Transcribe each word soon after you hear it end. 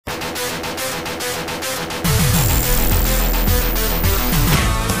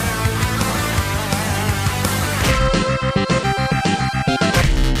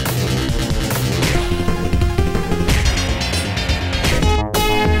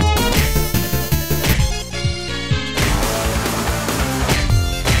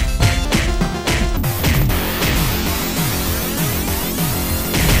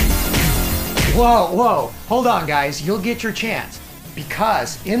Whoa, hold on guys, you'll get your chance.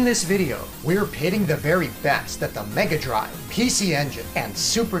 Because in this video, we're pitting the very best that the Mega Drive, PC Engine, and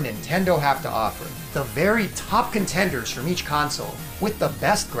Super Nintendo have to offer. The very top contenders from each console, with the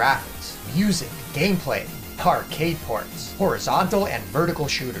best graphics, music, gameplay, arcade ports, horizontal and vertical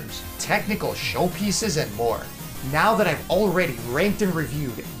shooters, technical showpieces, and more. Now that I've already ranked and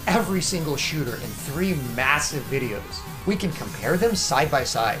reviewed every single shooter in 3 massive videos, we can compare them side by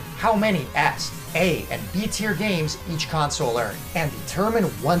side, how many S, A, and B tier games each console earned, and determine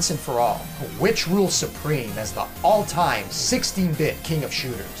once and for all which rules supreme as the all-time 16-bit king of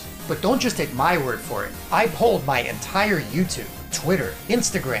shooters. But don't just take my word for it. I polled my entire YouTube, Twitter,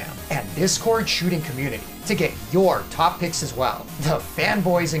 Instagram, and Discord shooting community to get your top picks as well. The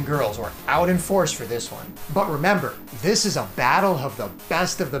fanboys and girls were out in force for this one. But remember, this is a battle of the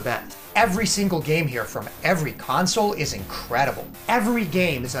best of the best. Every single game here from every console is incredible. Every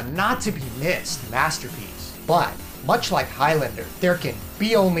game is a not-to-be-missed masterpiece. But, much like Highlander, there can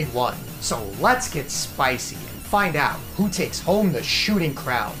be only one. So let's get spicy and find out who takes home the shooting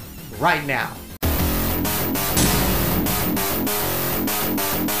crown right now.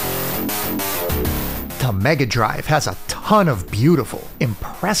 The Mega Drive has a ton of beautiful,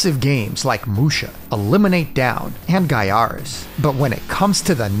 impressive games like Musha, Eliminate Down, and Gyara's. But when it comes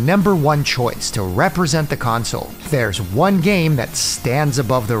to the #1 choice to represent the console, there's one game that stands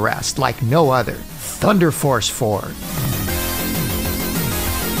above the rest like no other: Thunder Force 4.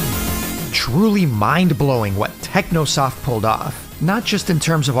 Truly mind-blowing what Technosoft pulled off. Not just in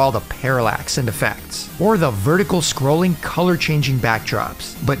terms of all the parallax and effects, or the vertical scrolling color-changing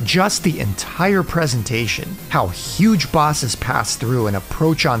backdrops, but just the entire presentation, how huge bosses pass through and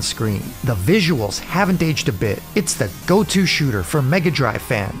approach on screen. The visuals haven't aged a bit. It's the go-to shooter for Mega Drive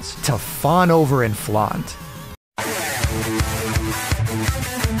fans to fawn over and flaunt.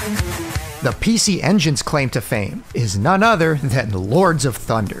 The PC Engine's claim to fame is none other than Lords of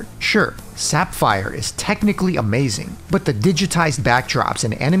Thunder. Sure, Sapphire is technically amazing, but the digitized backdrops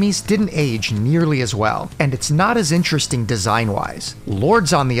and enemies didn't age nearly as well, and it's not as interesting design-wise.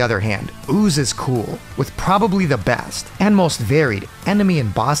 Lords, on the other hand, oozes cool, with probably the best and most varied enemy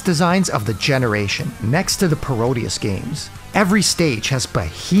and boss designs of the generation, next to the Parodius games. Every stage has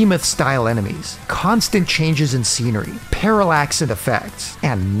behemoth-style enemies, constant changes in scenery, parallax and effects,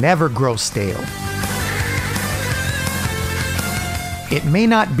 and never grows stale. It may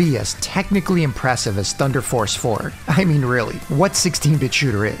not be as technically impressive as Thunder Force 4, I mean really, what 16-bit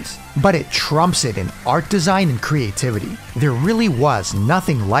shooter is, but it trumps it in art design and creativity. There really was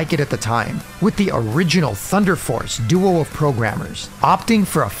nothing like it at the time, with the original Thunder Force duo of programmers opting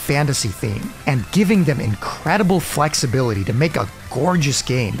for a fantasy theme and giving them incredible flexibility to make a gorgeous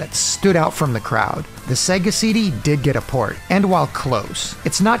game that stood out from the crowd. The Sega CD did get a port, and while close,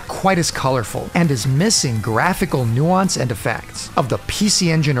 it's not quite as colorful and is missing graphical nuance and effects of the PC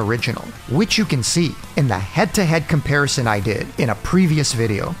Engine original, which you can see in the head-to-head comparison I did in a previous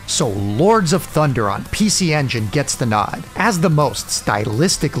video. So Lords of Thunder on PC Engine gets the nod as the most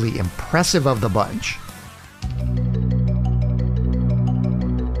stylistically impressive of the bunch.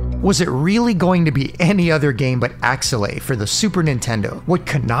 Was it really going to be any other game but Axelay for the Super Nintendo? What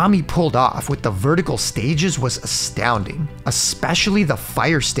Konami pulled off with the vertical stages was astounding, especially the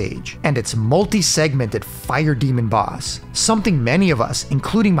fire stage and its multi-segmented fire demon boss. Something many of us,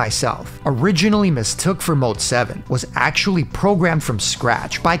 including myself, originally mistook for Mode 7 was actually programmed from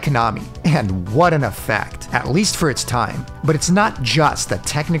scratch by Konami, and what an effect, at least for its time. But it's not just the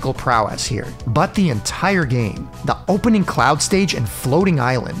technical prowess here, but the entire game. The opening cloud stage and floating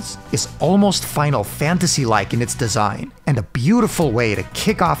islands is almost Final Fantasy-like in its design, and a beautiful way to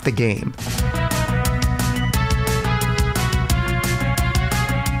kick off the game.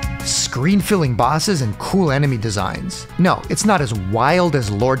 Screen-filling bosses and cool enemy designs. No, it's not as wild as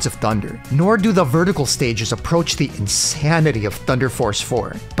Lords of Thunder, nor do the vertical stages approach the insanity of Thunder Force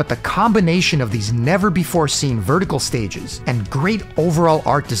 4, but the combination of these never-before-seen vertical stages and great overall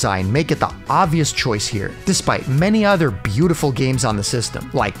art design make it the obvious choice here, despite many other beautiful games on the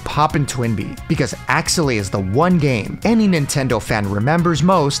system, like Poppin' Twinbee, because Axelay is the one game any Nintendo fan remembers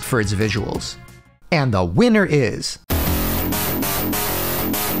most for its visuals. And the winner is...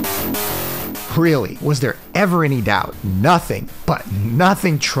 Really, was there ever any doubt? Nothing, but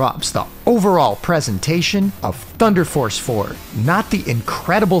nothing trumps the overall presentation of Thunder Force 4, not the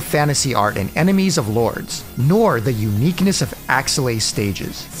incredible fantasy art and enemies of lords, nor the uniqueness of Axelay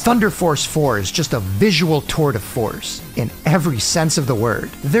stages. Thunder Force 4 is just a visual tour de force, in every sense of the word.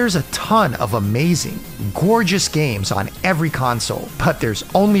 There's a ton of amazing, gorgeous games on every console, but there's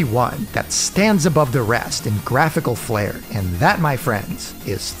only one that stands above the rest in graphical flair, and that, my friends,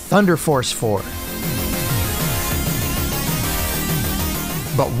 is Thunder Force 4.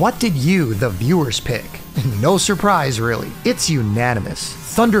 But what did you, the viewers, pick? No surprise, really. It's unanimous.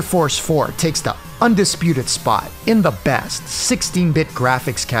 Thunder Force 4 takes the undisputed spot in the best 16-bit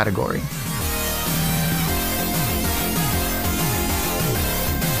graphics category.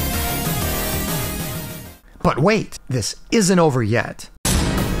 But wait, this isn't over yet.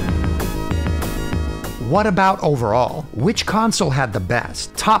 What about overall? Which console had the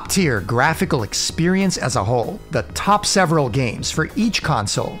best, top-tier graphical experience as a whole? The top several games for each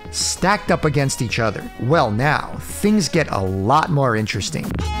console stacked up against each other. Well, now, things get a lot more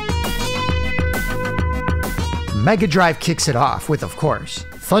interesting. Mega Drive kicks it off with, of course,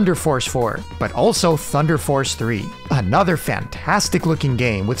 Thunder Force 4, but also Thunder Force 3, another fantastic looking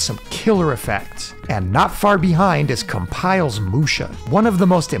game with some killer effects. And not far behind is Compile's Musha, one of the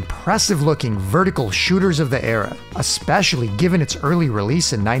most impressive looking vertical shooters of the era, especially given its early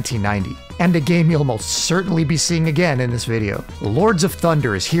release in 1990. And a game you'll most certainly be seeing again in this video. Lords of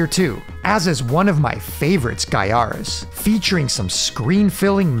Thunder is here too, as is one of my favorites, Gaiaris, featuring some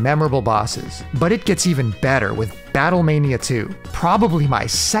screen-filling memorable bosses. But it gets even better with Battlemania 2, probably my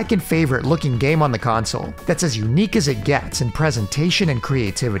second favorite looking game on the console, that's as unique as it gets in presentation and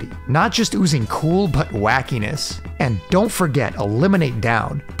creativity. Not just oozing cool, but wackiness. And don't forget Eliminate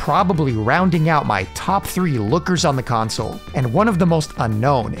Down, probably rounding out my top 3 lookers on the console, and one of the most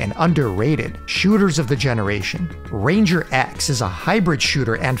unknown and underrated shooters of the generation. Ranger X is a hybrid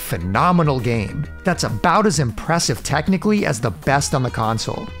shooter and phenomenal game that's about as impressive technically as the best on the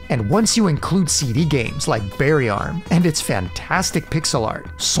console. And once you include CD games like Barry Arm and its fantastic pixel art,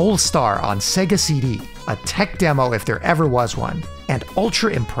 Soulstar on Sega CD, a tech demo if there ever was one, and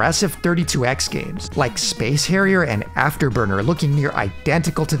ultra-impressive 32X games like Space Harrier and Afterburner looking near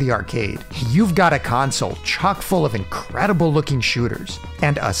identical to the arcade, you've got a console chock full of incredible-looking shooters,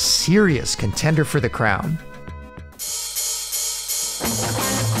 and a serious contender for the crown.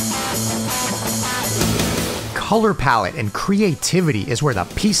 Color palette and creativity is where the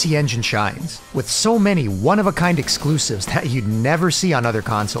PC Engine shines, with so many one-of-a-kind exclusives that you'd never see on other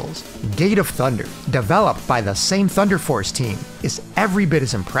consoles. Gate of Thunder, developed by the same Thunder Force team, is every bit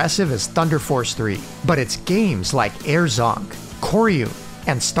as impressive as Thunder Force 3, but it's games like Air Zonk, Koryun,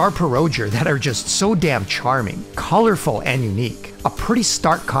 and Star Peroger that are just so damn charming, colorful, and unique. A pretty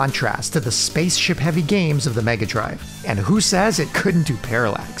stark contrast to the spaceship-heavy games of the Mega Drive. And who says it couldn't do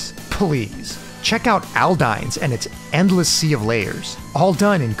Parallax? Please. Check out Aldines and its endless sea of layers, all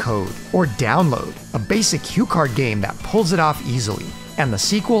done in code, or Download, a basic HuCard game that pulls it off easily. And the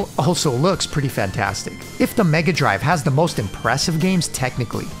sequel also looks pretty fantastic. If the Mega Drive has the most impressive games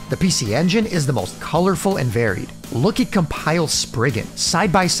technically, the PC Engine is the most colorful and varied. Look at Compile Spriggan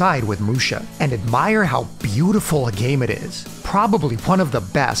side by side with Musha, and admire how beautiful a game it is. Probably one of the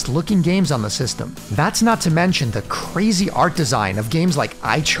best looking games on the system. That's not to mention the crazy art design of games like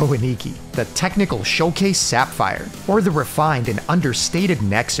Icho Iniki, the technical showcase Sapphire, or the refined and understated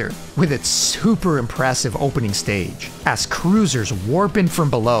Nexer, with its super impressive opening stage, as cruisers warp in from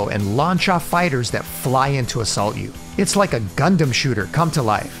below and launch off fighters that fly in to assault you. It's like a Gundam shooter come to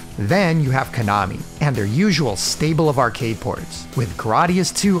life. Then you have Konami, and their usual stable of arcade ports, with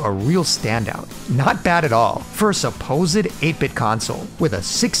Gradius 2 a real standout. Not bad at all, for a supposed 8-bit console, with a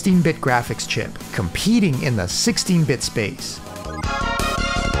 16-bit graphics chip, competing in the 16-bit space.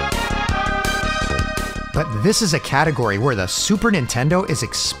 But this is a category where the Super Nintendo is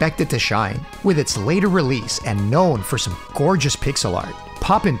expected to shine, with its later release and known for some gorgeous pixel art.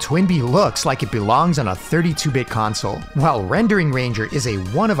 Poppin' Twinbee looks like it belongs on a 32-bit console, while Rendering Ranger is a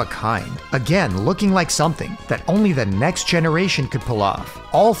one-of-a-kind, again looking like something that only the next generation could pull off.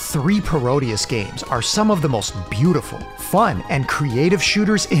 All 3 Parodius games are some of the most beautiful, fun, and creative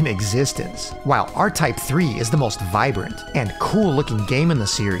shooters in existence, while R-Type 3 is the most vibrant and cool-looking game in the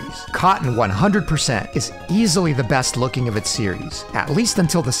series. Cotton 100% is easily the best looking of its series, at least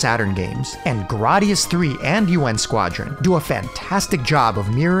until the Saturn games, and Gradius 3 and UN Squadron do a fantastic job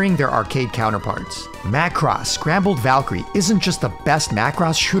of mirroring their arcade counterparts. Macross Scrambled Valkyrie isn't just the best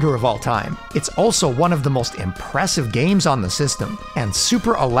Macross shooter of all time, it's also one of the most impressive games on the system, and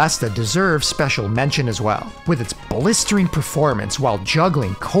Super Alesta deserves special mention as well, with its blistering performance while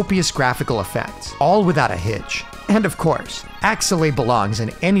juggling copious graphical effects, all without a hitch. And of course, Axelay belongs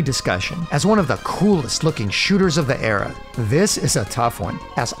in any discussion as one of the coolest looking shooters of the era. This is a tough one,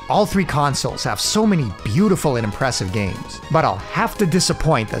 as all three consoles have so many beautiful and impressive games. But I'll have to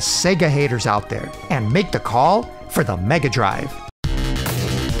disappoint the Sega haters out there and make the call for the Mega Drive.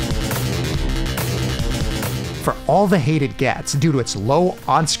 For all the hate it gets due to its low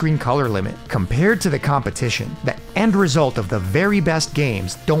on-screen color limit, compared to the competition, the end result of the very best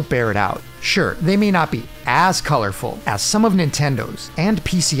games don't bear it out. Sure, they may not be as colorful as some of Nintendo's and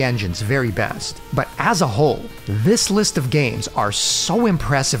PC Engine's very best, but as a whole, this list of games are so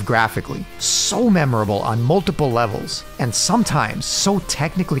impressive graphically, so memorable on multiple levels, and sometimes so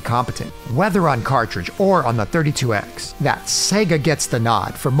technically competent, whether on cartridge or on the 32X, that Sega gets the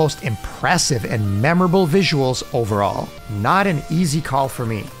nod for most impressive and memorable visuals overall. Not an easy call for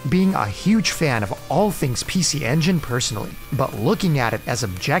me, being a huge fan of all things PC Engine personally, but looking at it as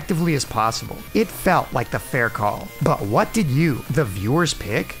objectively as possible, it felt like the fair call. But what did you, the viewers,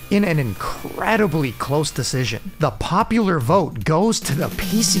 pick? In an incredibly close decision, the popular vote goes to the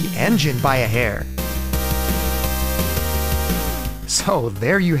PC Engine by a hair. So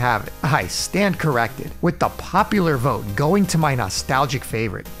there you have it. I stand corrected, with the popular vote going to my nostalgic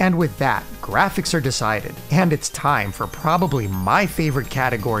favorite. And with that, graphics are decided, and it's time for probably my favorite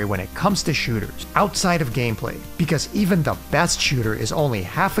category when it comes to shooters, outside of gameplay, because even the best shooter is only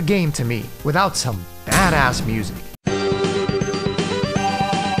half a game to me without some badass music.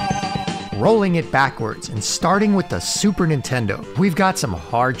 Rolling it backwards and starting with the Super Nintendo, we've got some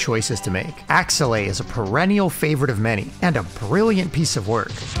hard choices to make. Axelay is a perennial favorite of many, and a brilliant piece of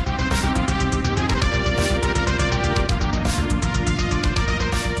work.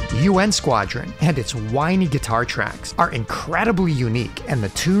 UN Squadron and its whiny guitar tracks are incredibly unique, and the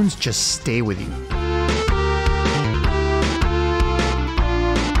tunes just stay with you.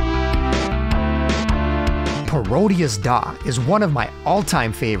 Parodia's Da is one of my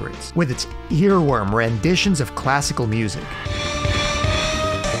all-time favorites, with its earworm renditions of classical music.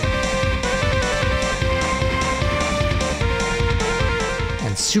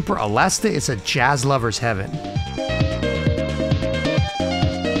 And Super Alesta is a jazz lover's heaven.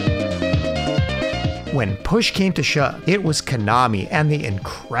 When push came to shove, it was Konami and the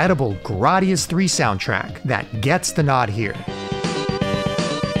incredible Gradius 3 soundtrack that gets the nod here.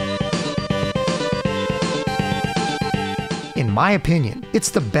 In my opinion, it's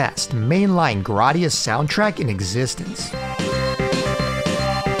the best mainline Gradius soundtrack in existence.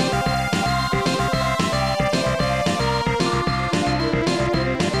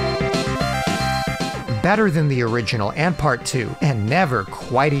 Better than the original and Part 2, and never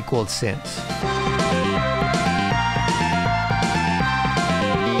quite equaled since.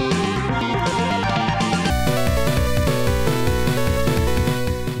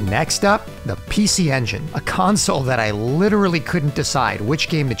 Next up, the PC Engine, a console that I literally couldn't decide which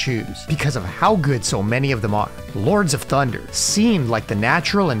game to choose because of how good so many of them are. Lords of Thunder seemed like the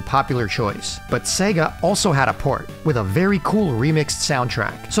natural and popular choice, but Sega also had a port with a very cool remixed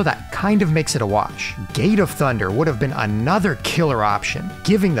soundtrack, so that kind of makes it a wash. Gate of Thunder would have been another killer option,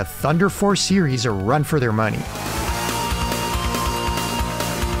 giving the Thunder Force series a run for their money.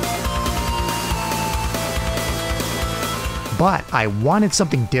 But I wanted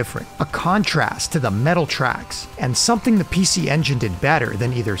something different, a contrast to the metal tracks, and something the PC Engine did better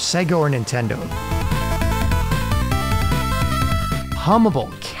than either Sega or Nintendo.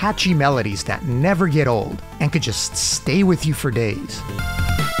 Hummable, catchy melodies that never get old, and could just stay with you for days.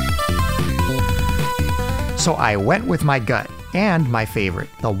 So I went with my gut, and my favorite,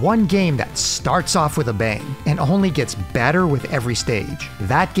 the one game that starts off with a bang, and only gets better with every stage.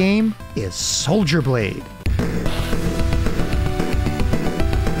 That game is Soldier Blade.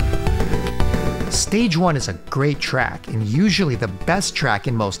 Stage 1 is a great track, and usually the best track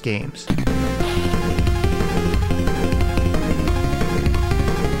in most games.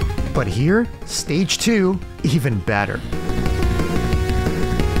 But here, Stage 2, even better.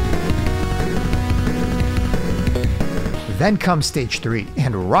 Then comes Stage 3,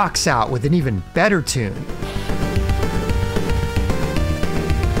 and rocks out with an even better tune.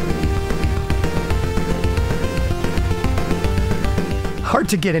 Hard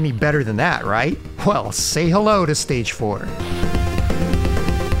to get any better than that, right? Well, say hello to Stage 4.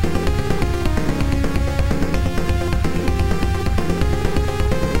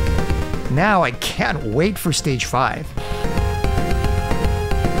 Now I can't wait for Stage 5.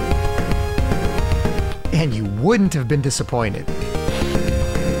 And you wouldn't have been disappointed.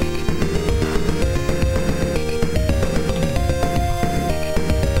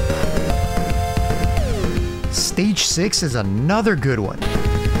 Stage 6 is another good one.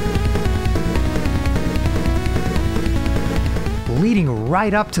 leading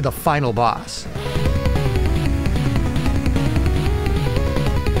right up to the final boss.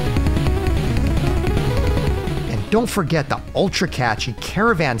 And don't forget the ultra catchy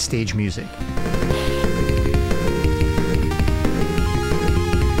Caravan stage music.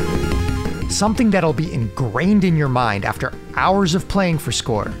 Something that'll be ingrained in your mind after hours of playing for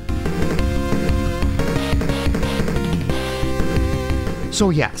score. So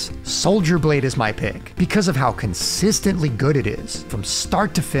yes, Soldier Blade is my pick, because of how consistently good it is, from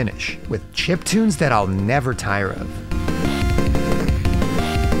start to finish, with chiptunes that I'll never tire of.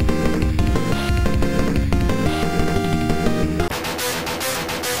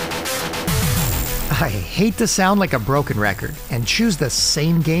 I hate to sound like a broken record and choose the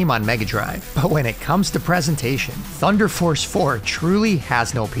same game on Mega Drive, but when it comes to presentation, Thunder Force 4 truly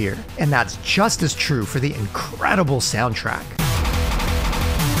has no peer, and that's just as true for the incredible soundtrack.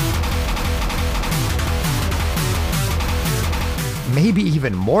 Maybe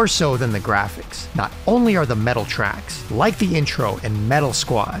even more so than the graphics. Not only are the metal tracks, like the intro and Metal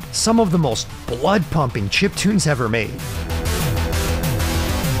Squad, some of the most blood-pumping chiptunes ever made,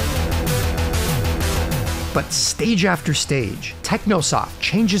 but stage after stage, Technosoft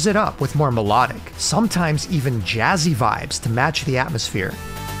changes it up with more melodic, sometimes even jazzy vibes to match the atmosphere.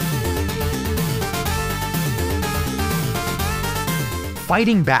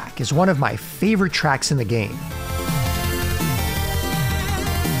 Fighting Back is one of my favorite tracks in the game.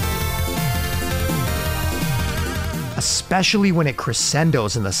 Especially when it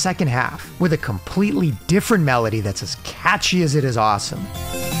crescendos in the second half with a completely different melody that's as catchy as it is awesome.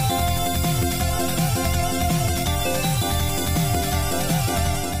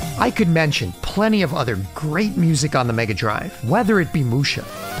 I could mention plenty of other great music on the Mega Drive, whether it be Musha,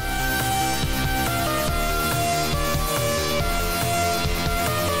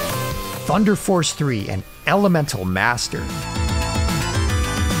 Thunder Force 3, and Elemental Master.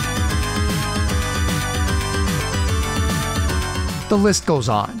 The list goes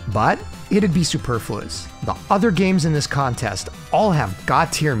on, but it'd be superfluous. The other games in this contest all have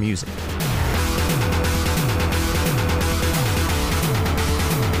god-tier music.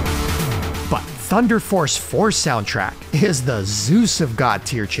 But Thunder Force 4's soundtrack is the Zeus of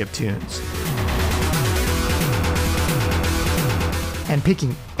god-tier chiptunes. And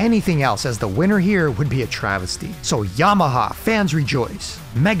picking anything else as the winner here would be a travesty. So Yamaha, fans rejoice.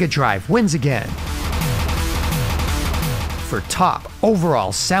 Mega Drive wins again. For top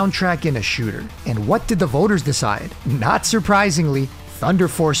overall soundtrack in a shooter. And what did the voters decide? Not surprisingly, Thunder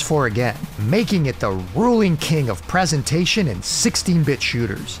Force 4 again, making it the ruling king of presentation in 16-bit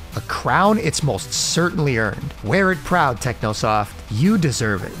shooters. A crown it's most certainly earned. Wear it proud, Technosoft. You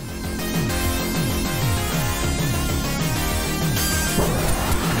deserve it.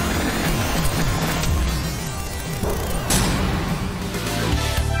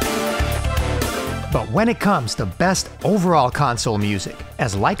 But when it comes to best overall console music,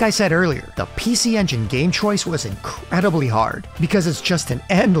 as like I said earlier, the PC Engine game choice was incredibly hard, because it's just an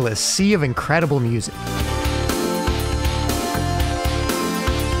endless sea of incredible music.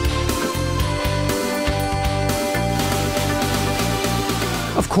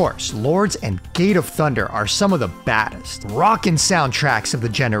 Of course, Lords and Gate of Thunder are some of the baddest, rockin' soundtracks of the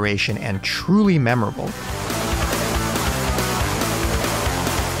generation and truly memorable.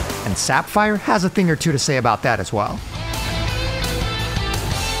 And Sapphire has a thing or two to say about that as well.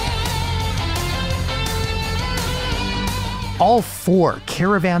 All 4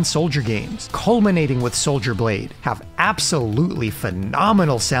 Caravan Soldier games, culminating with Soldier Blade, have absolutely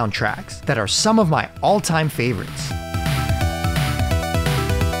phenomenal soundtracks that are some of my all-time favorites.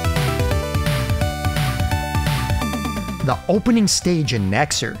 The opening stage in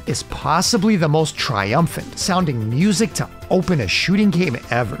Nexer is possibly the most triumphant sounding music to open a shooting game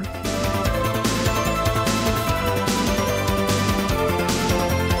ever.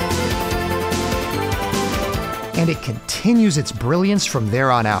 And it continues its brilliance from there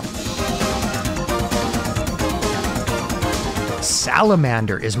on out.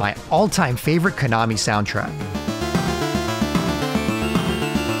 Salamander is my all-time favorite Konami soundtrack.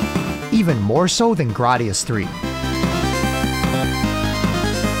 Even more so than Gradius 3.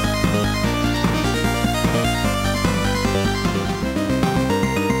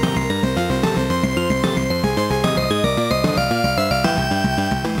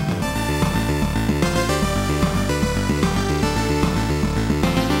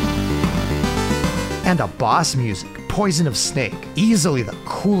 And a boss music, Poison of Snake, easily the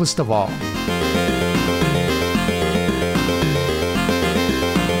coolest of all.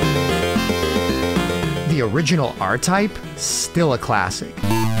 The original R-Type, still a classic.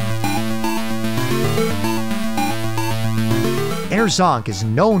 Air Zonk is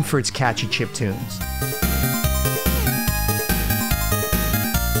known for its catchy chiptunes.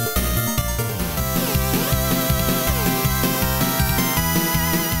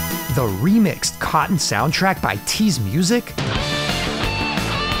 The remixed Cotton soundtrack by T's Music?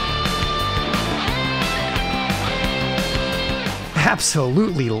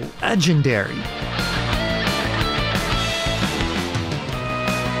 Absolutely legendary.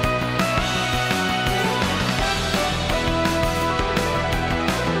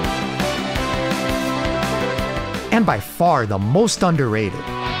 And by far the most underrated.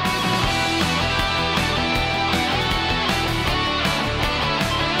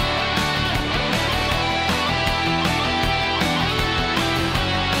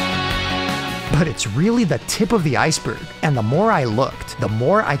 But it's really the tip of the iceberg, and the more I looked, the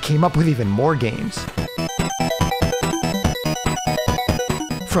more I came up with even more games.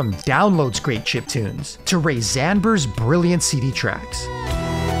 From Download's great chiptunes, to Ray Zanber's brilliant CD tracks.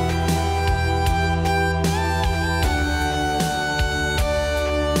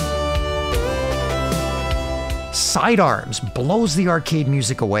 Sidearms blows the arcade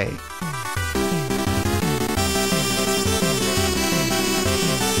music away.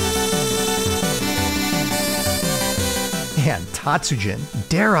 And Tatsujin,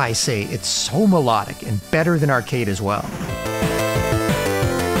 dare I say, it's so melodic and better than arcade as well.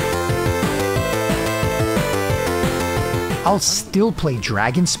 I'll still play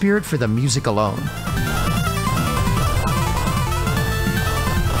Dragon Spirit for the music alone.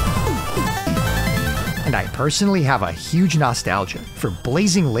 And I personally have a huge nostalgia for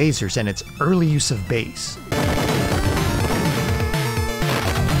Blazing Lasers and its early use of bass.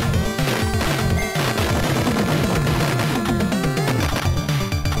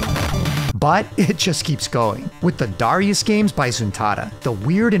 But it just keeps going. With the Darius games by Zuntata, the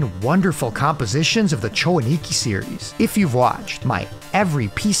weird and wonderful compositions of the Choaniki series. If you've watched my every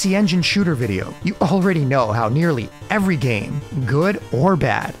PC Engine shooter video, you already know how nearly every game, good or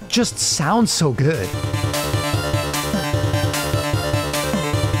bad, just sounds so good.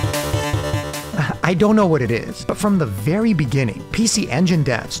 I don't know what it is, but from the very beginning, PC Engine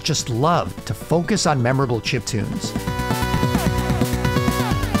devs just loved to focus on memorable chiptunes.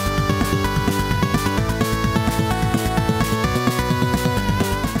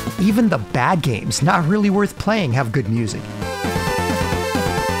 Even the bad games not really worth playing have good music.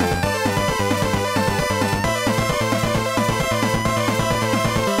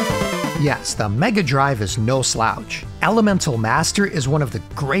 Yes, the Mega Drive is no slouch. Elemental Master is one of the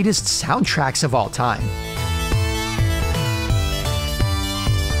greatest soundtracks of all time.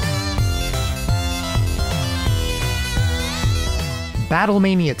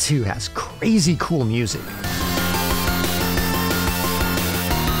 Battlemania 2 has crazy cool music.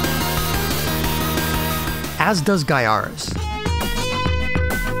 As does Gyara's.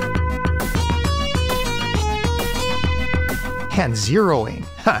 And Zeroing,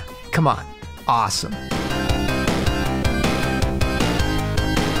 huh, come on, awesome.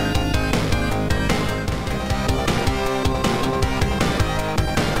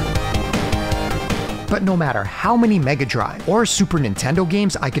 But no matter how many Mega Drive or Super Nintendo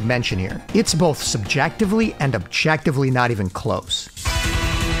games I could mention here, it's both subjectively and objectively not even close.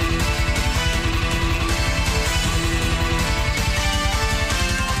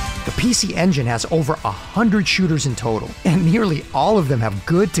 The PC Engine has over 100 shooters in total, and nearly all of them have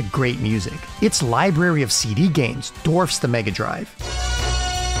good to great music. Its library of CD games dwarfs the Mega Drive.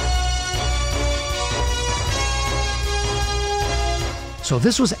 So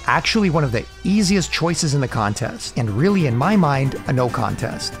this was actually one of the easiest choices in the contest, and really in my mind, a no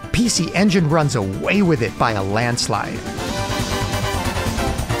contest. PC Engine runs away with it by a landslide.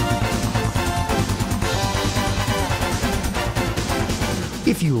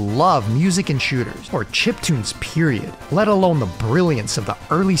 If you love music and shooters, or chiptunes period, let alone the brilliance of the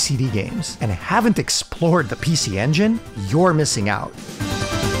early CD games, and haven't explored the PC Engine, you're missing out.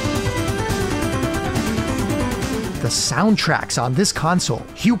 The soundtracks on this console,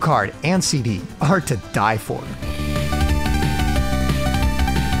 HuCard and CD, are to die for.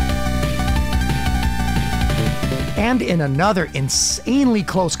 And in another insanely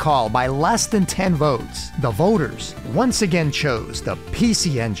close call by less than 10 votes, the voters once again chose the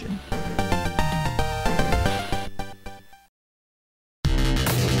PC Engine.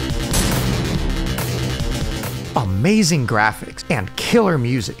 Amazing graphics and killer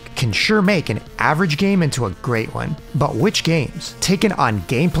music can sure make an average game into a great one. But which games, taken on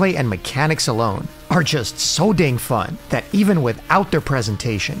gameplay and mechanics alone, are just so dang fun that even without their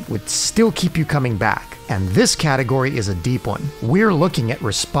presentation would still keep you coming back. And this category is a deep one. We're looking at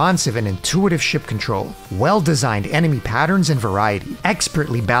responsive and intuitive ship control, well-designed enemy patterns and variety,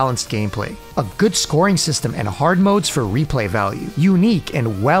 expertly balanced gameplay, a good scoring system and hard modes for replay value, unique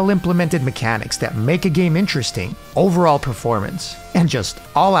and well-implemented mechanics that make a game interesting, overall performance, and just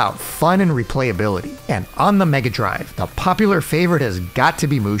all-out fun and replayability. And on the Mega Drive, the popular favorite has got to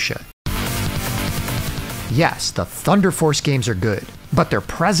be Musha. Yes, the Thunder Force games are good, but their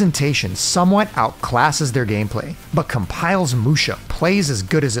presentation somewhat outclasses their gameplay. But Compile's Musha plays as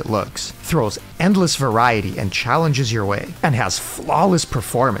good as it looks, throws endless variety and challenges your way, and has flawless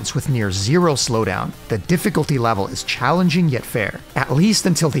performance with near zero slowdown. The difficulty level is challenging yet fair, at least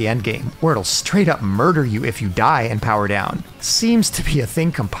until the endgame, where it'll straight up murder you if you die and power down. Seems to be a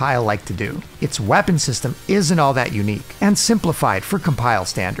thing Compile like to do. Its weapon system isn't all that unique, and simplified for Compile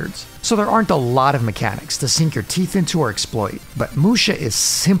standards, so there aren't a lot of mechanics to sink your teeth into or exploit, but Musha is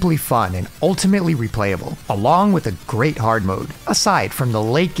simply fun and ultimately replayable, along with a great hard mode. Aside from the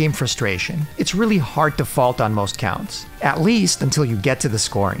late game frustration, it's really hard to fault on most counts, at least until you get to the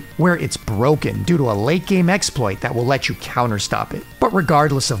scoring, where it's broken due to a late game exploit that will let you counterstop it. But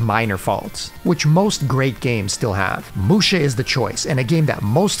regardless of minor faults, which most great games still have, Musha is the choice and a game that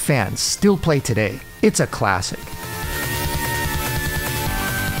most fans still play today. It's a classic.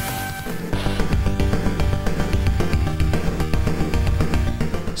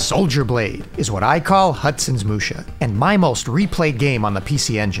 Soldier Blade is what I call Hudson's Musha, and my most replayed game on the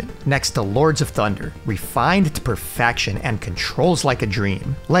PC Engine, next to Lords of Thunder, refined to perfection and controls like a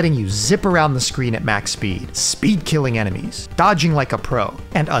dream, letting you zip around the screen at max speed killing enemies, dodging like a pro,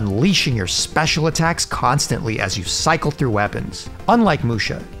 and unleashing your special attacks constantly as you cycle through weapons. Unlike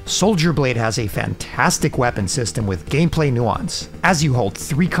Musha, Soldier Blade has a fantastic weapon system with gameplay nuance, as you hold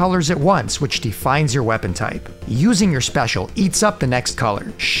 3 colors at once, which defines your weapon type. Using your special eats up the next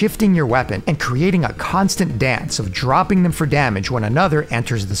color, shifting your weapon and creating a constant dance of dropping them for damage when another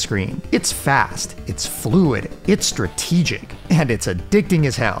enters the screen. It's fast, it's fluid, it's strategic, and it's addicting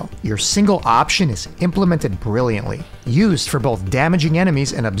as hell. Your single option is implemented brilliantly, used for both damaging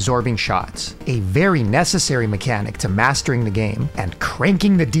enemies and absorbing shots, a very necessary mechanic to mastering the game and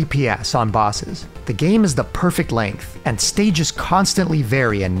cranking the DPS on bosses. The game is the perfect length, and stages constantly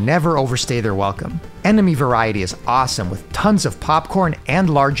vary and never overstay their welcome. Enemy variety is awesome with tons of popcorn and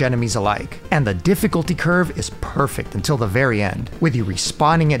large enemies alike, and the difficulty curve is perfect until the very end, with you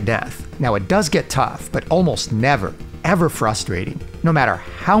respawning at death. Now it does get tough, but almost never, ever frustrating. No matter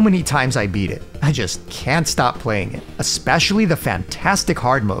how many times I beat it, I just can't stop playing it. Especially the fantastic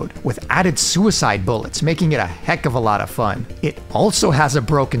hard mode, with added suicide bullets making it a heck of a lot of fun. It also has a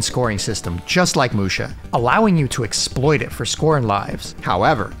broken scoring system just like Musha, allowing you to exploit it for score and lives.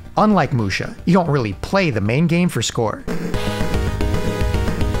 However, unlike Musha, you don't really play the main game for score,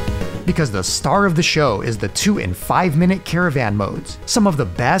 because the star of the show is the 2 and 5 minute caravan modes, some of the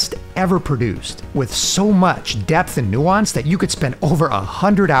best ever produced, with so much depth and nuance that you could spend over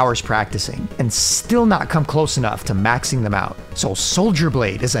 100 hours practicing and still not come close enough to maxing them out. So Soldier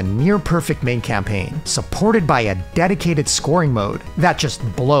Blade is a near perfect main campaign, supported by a dedicated scoring mode that just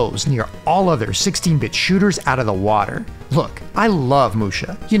blows near all other 16-bit shooters out of the water. Look, I love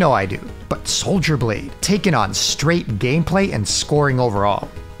Musha, you know I do, but Soldier Blade, taken on straight gameplay and scoring overall,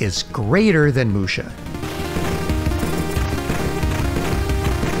 is greater than Musha.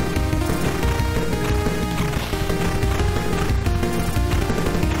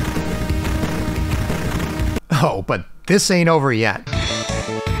 Oh, but this ain't over yet.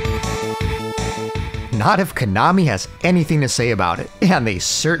 Not if Konami has anything to say about it, and they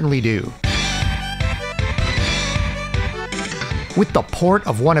certainly do. With the port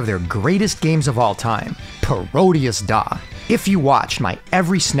of one of their greatest games of all time, Parodius Da. If you watched my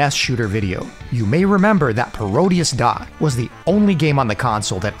every SNES shooter video, you may remember that Parodius Da was the only game on the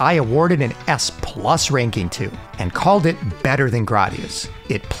console that I awarded an S+ ranking to, and called it better than Gradius.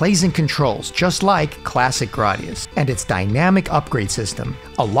 It plays and controls just like classic Gradius, and its dynamic upgrade system,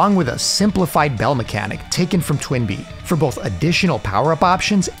 along with a simplified bell mechanic taken from Twinbee for both additional power-up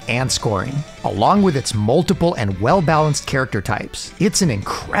options and scoring. Along with its multiple and well-balanced character types, it's an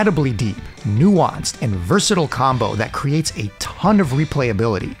incredibly deep, nuanced, and versatile combo that creates a ton of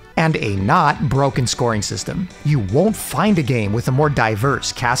replayability, and a not broken scoring system. You won't find a game with a more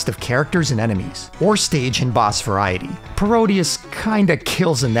diverse cast of characters and enemies, or stage and boss variety. Parodius kinda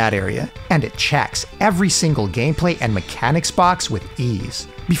kills in that area, and it checks every single gameplay and mechanics box with ease,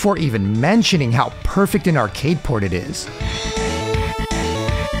 before even mentioning how perfect an arcade port it is.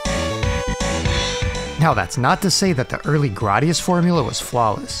 Now that's not to say that the early Gradius formula was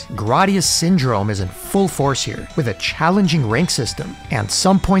flawless. Gradius syndrome is in full force here, with a challenging rank system, and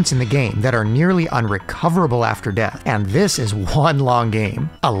some points in the game that are nearly unrecoverable after death. And this is one long game.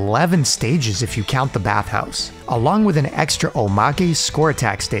 11 stages if you count the bathhouse, along with an extra Omake score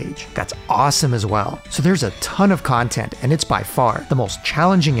attack stage. That's awesome as well. So there's a ton of content, and it's by far the most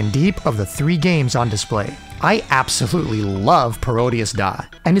challenging and deep of the 3 games on display. I absolutely love Parodius Da,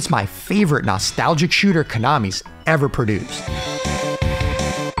 and it's my favorite nostalgic shooter Konami's ever produced.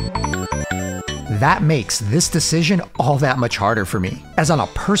 That makes this decision all that much harder for me, as on a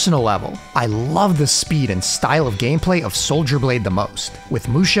personal level, I love the speed and style of gameplay of Soldier Blade the most, with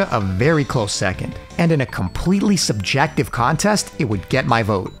Musha a very close second. And in a completely subjective contest, it would get my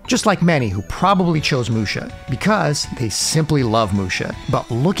vote, just like many who probably chose Musha, because they simply love Musha.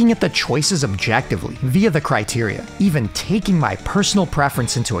 But looking at the choices objectively, via the criteria, even taking my personal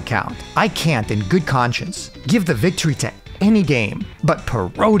preference into account, I can't in good conscience give the victory to any game but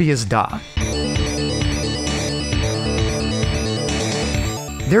Parodius Da.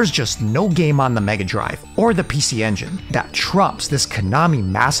 There's just no game on the Mega Drive or the PC Engine that trumps this Konami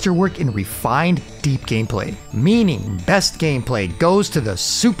masterwork in refined, deep gameplay. Meaning, best gameplay goes to the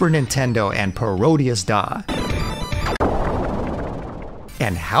Super Nintendo and Parodius Da.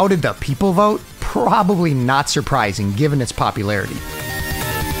 And how did the people vote? Probably not surprising given its popularity.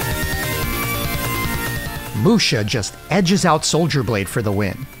 Musha just edges out Soldier Blade for the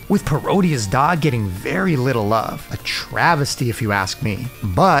win, with Parodius Da getting very little love. A travesty if you ask me.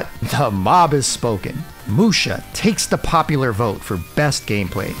 But the mob is spoken. Musha takes the popular vote for best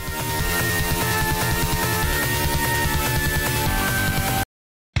gameplay.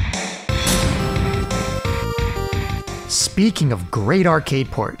 Speaking of great arcade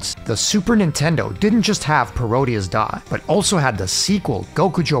ports, the Super Nintendo didn't just have Parodius Da, but also had the sequel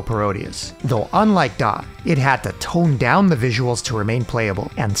Gokujo Parodius. Though unlike Da, it had to tone down the visuals to remain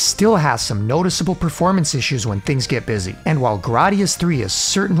playable, and still has some noticeable performance issues when things get busy. And while Gradius 3 is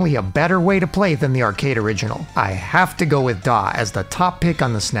certainly a better way to play than the arcade original, I have to go with Da as the top pick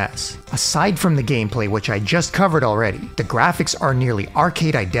on the SNES. Aside from the gameplay, which I just covered already, the graphics are nearly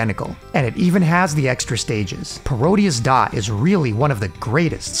arcade identical, and it even has the extra stages. Parodius Da is really one of the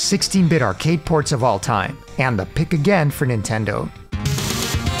greatest 16-bit arcade ports of all time, and the pick again for Nintendo.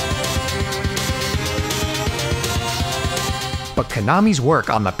 But Konami's work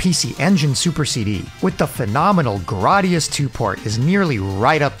on the PC Engine Super CD with the phenomenal Gradius 2 port is nearly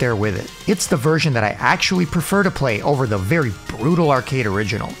right up there with it. It's the version that I actually prefer to play over the very brutal arcade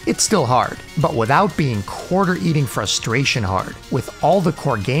original. It's still hard, but without being quarter-eating frustration hard. With all the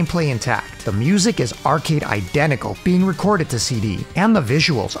core gameplay intact, the music is arcade identical being recorded to CD, and the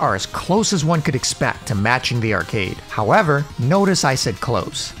visuals are as close as one could expect to matching the arcade. However, notice I said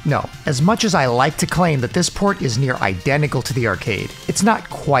close. No, as much as I like to claim that this port is near identical to the arcade, it's not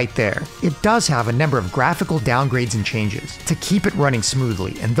quite there. It does have a number of graphical downgrades and changes to keep it running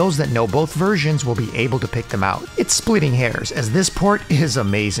smoothly, and those that know both versions will be able to pick them out. It's splitting hairs, as this port is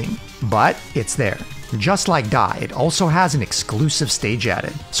amazing, but it's there. Just like Da, it also has an exclusive stage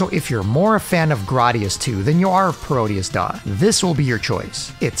added. So if you're more a fan of Gradius 2 than you are of Parodius Da, this will be your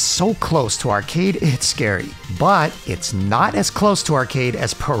choice. It's so close to arcade, it's scary. But it's not as close to arcade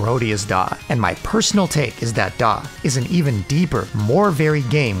as Parodius Da. And my personal take is that Da is an even deeper, more varied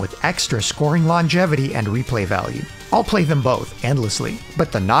game with extra scoring longevity and replay value. I'll play them both endlessly,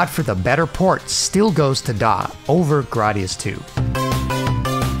 but the nod for the better port still goes to Da over Gradius 2.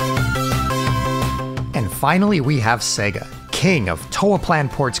 And finally we have Sega, king of Toaplan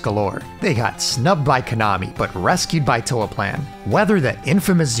ports galore. They got snubbed by Konami, but rescued by Toaplan. Whether the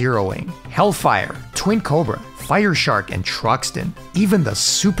infamous Zero Wing, Hellfire, Twin Cobra, Fire Shark, and Truxton, even the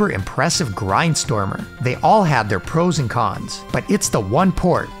super impressive Grindstormer, they all had their pros and cons. But it's the one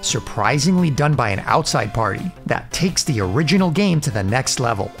port, surprisingly done by an outside party, that takes the original game to the next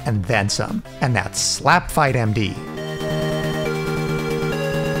level, and then some. And that's Slap Fight MD.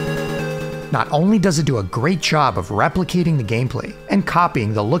 Not only does it do a great job of replicating the gameplay and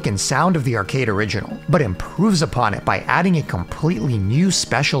copying the look and sound of the arcade original, but improves upon it by adding a completely new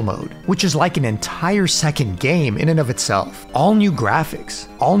special mode, which is like an entire second game in and of itself. All new graphics,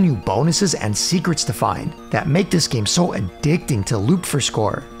 all new bonuses and secrets to find that make this game so addicting to loop for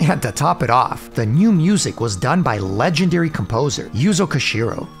score. And to top it off, the new music was done by legendary composer Yuzo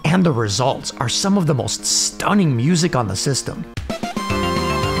Koshiro, and the results are some of the most stunning music on the system.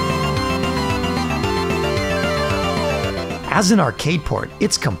 As an arcade port,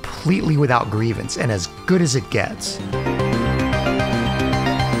 it's completely without grievance and as good as it gets.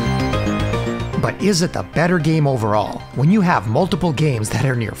 But is it the better game overall when you have multiple games that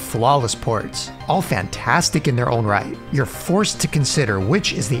are near flawless ports, all fantastic in their own right? You're forced to consider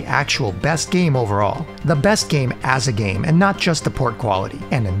which is the actual best game overall, the best game as a game and not just the port quality.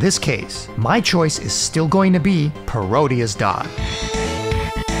 And in this case, my choice is still going to be Parodia's Dog.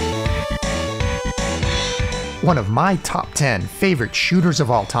 One of my top 10 favorite shooters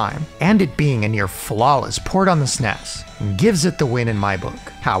of all time, and it being a near flawless port on the SNES, gives it the win in my book.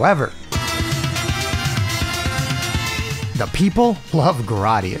 However, the people love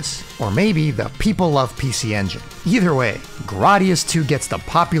Gradius, or maybe the people love PC Engine. Either way, Gradius 2 gets the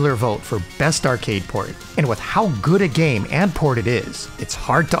popular vote for best arcade port, and with how good a game and port it is, it's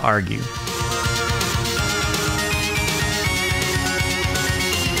hard to argue.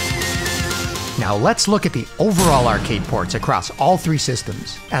 Now let's look at the overall arcade ports across all three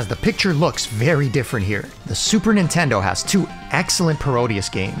systems, as the picture looks very different here. The Super Nintendo has two excellent Parodius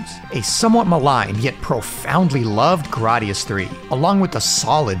games, a somewhat maligned yet profoundly loved Gradius 3, along with the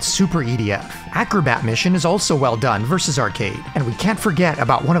solid Super EDF. Acrobat Mission is also well done versus arcade, and we can't forget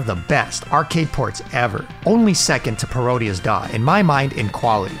about one of the best arcade ports ever, only second to Parodia's DA in my mind in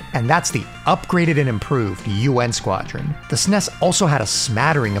quality, and that's the upgraded and improved UN Squadron. The SNES also had a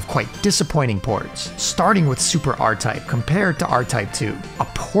smattering of quite disappointing ports, starting with Super R-Type compared to R-Type 2, a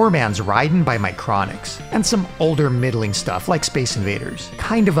poor man's Raiden by Micronix, and some older middling stuff like Space Invaders,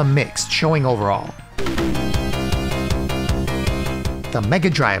 kind of a mixed showing overall. The Mega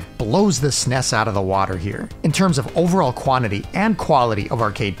Drive blows the SNES out of the water here, in terms of overall quantity and quality of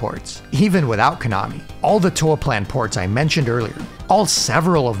arcade ports, even without Konami. All the Toaplan ports I mentioned earlier, all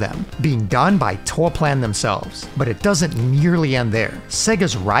several of them being done by Toaplan themselves, but it doesn't nearly end there.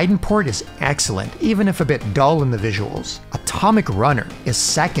 Sega's Raiden port is excellent, even if a bit dull in the visuals. Atomic Runner is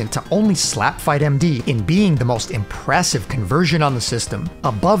second to only Slapfight MD in being the most impressive conversion on the system,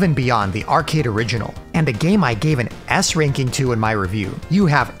 above and beyond the arcade original. And a game I gave an S ranking to in my review, you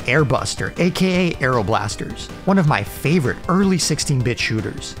have Airbuster, aka Aeroblasters, one of my favorite early 16-bit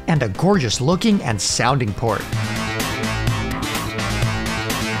shooters, and a gorgeous looking and sounding port.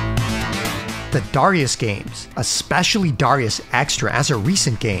 The Darius games, especially Darius Extra as a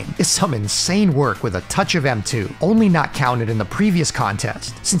recent game, is some insane work with a touch of M2, only not counted in the previous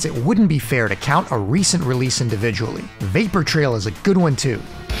contest, since it wouldn't be fair to count a recent release individually. Vapor Trail is a good one too.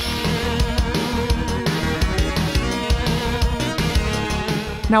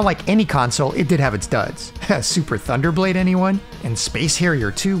 Now, like any console, it did have its duds. Super Thunderblade, anyone? And Space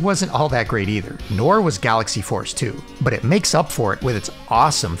Harrier 2 wasn't all that great either, nor was Galaxy Force 2. But it makes up for it with its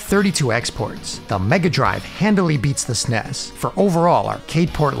awesome 32X ports. The Mega Drive handily beats the SNES for overall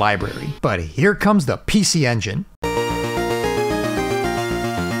arcade port library. But here comes the PC Engine.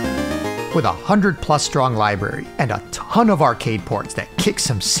 With a 100+ strong library and a ton of arcade ports that kick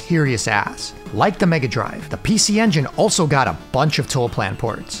some serious ass. Like the Mega Drive, the PC Engine also got a bunch of Toaplan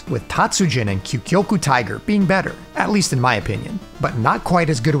ports, with Tatsujin and Kyukyoku Tiger being better, at least in my opinion, but not quite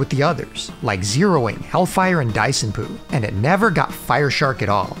as good with the others, like Zeroing, Hellfire, and Dyson Poo, and it never got Fire Shark at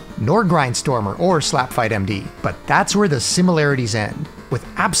all, nor Grindstormer or Slapfight MD, but that's where the similarities end, with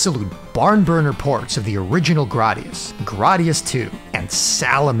absolute barn burner ports of the original Gradius, Gradius 2, and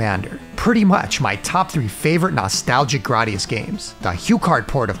Salamander. Pretty much my top 3 favorite nostalgic Gradius games. The HuCard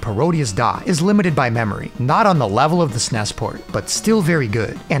port of Parodia's DA is limited by memory, not on the level of the SNES port, but still very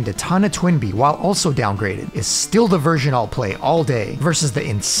good, and Detana Twinbee, while also downgraded, is still the version I'll play all day versus the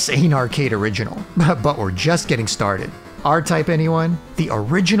insane arcade original. But we're just getting started. R-Type, anyone? The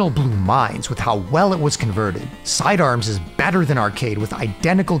original blew minds with how well it was converted. Sidearms is better than arcade with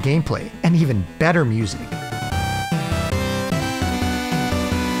identical gameplay and even better music.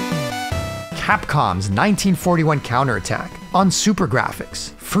 Capcom's 1941 Counterattack on Super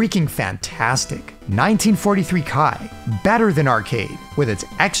Graphics, freaking fantastic. 1943 Kai, better than arcade, with its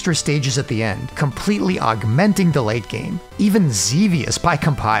extra stages at the end, completely augmenting the late game. Even Xevious by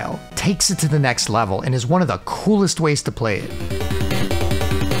Compile takes it to the next level and is one of the coolest ways to play it.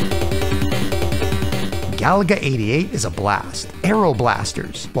 Galaga 88 is a blast.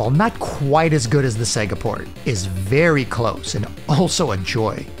 Aeroblasters, while not quite as good as the Sega port, is very close and also a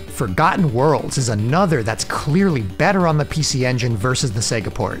joy. Forgotten Worlds is another that's clearly better on the PC Engine versus the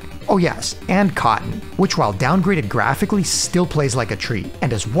Sega port. Oh yes, and Cotton, which while downgraded graphically still plays like a treat,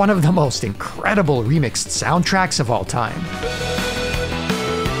 and is one of the most incredible remixed soundtracks of all time.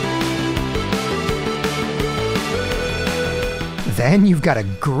 Then you've got a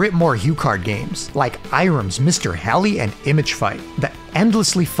grip more HuCard games, like Irem's Mr. Heli and Image Fight, the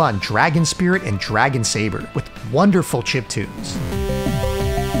endlessly fun Dragon Spirit and Dragon Saber, with wonderful chiptunes.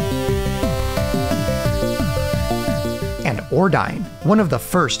 And or Dyne, one of the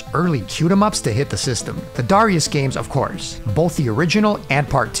first early shoot-em-ups to hit the system. The Darius games, of course, both the original and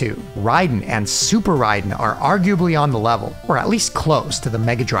Part 2. Raiden and Super Raiden are arguably on the level, or at least close to the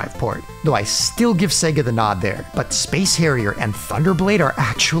Mega Drive port, though I still give Sega the nod there. But Space Harrier and Thunderblade are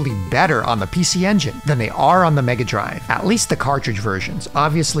actually better on the PC Engine than they are on the Mega Drive, at least the cartridge versions,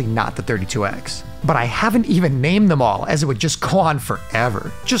 obviously not the 32X. But I haven't even named them all, as it would just go on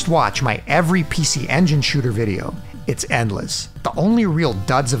forever. Just watch my every PC Engine shooter video. It's endless. The only real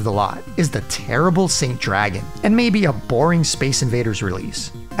duds of the lot is the terrible Saint Dragon, and maybe a boring Space Invaders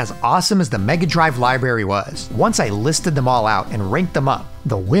release. As awesome as the Mega Drive library was, once I listed them all out and ranked them up,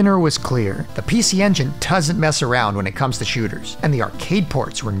 the winner was clear. The PC Engine doesn't mess around when it comes to shooters, and the arcade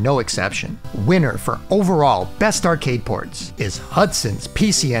ports were no exception. Winner for overall best arcade ports is Hudson's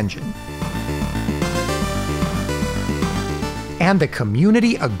PC Engine. And the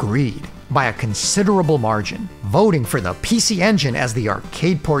community agreed by a considerable margin, voting for the PC Engine as the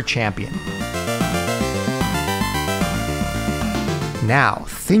arcade port champion. Now,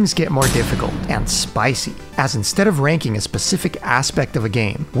 things get more difficult and spicy, as instead of ranking a specific aspect of a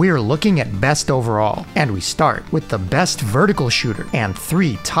game, we're looking at best overall, and we start with the best vertical shooter and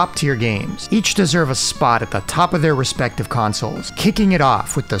 3 top-tier games. Each deserve a spot at the top of their respective consoles, kicking it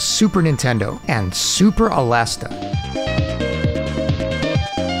off with the Super Nintendo and Super Alesta.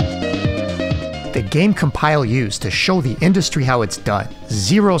 The game Compile used to show the industry how it's done.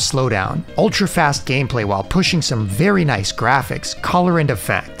 Zero slowdown, ultra-fast gameplay while pushing some very nice graphics, color, and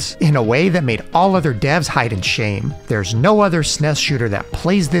effects, in a way that made all other devs hide in shame. There's no other SNES shooter that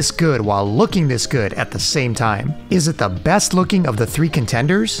plays this good while looking this good at the same time. Is it the best looking of the 3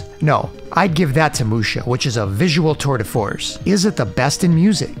 contenders? No. I'd give that to Musha, which is a visual tour de force. Is it the best in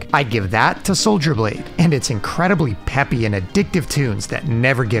music? I'd give that to Soldier Blade, and its incredibly peppy and addictive tunes that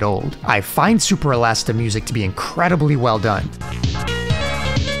never get old. I find Super Alesta music to be incredibly well done,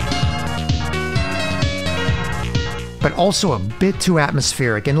 but also a bit too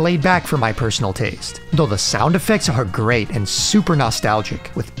atmospheric and laid back for my personal taste. Though the sound effects are great and super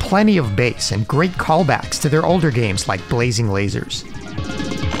nostalgic, with plenty of bass and great callbacks to their older games like Blazing Lasers.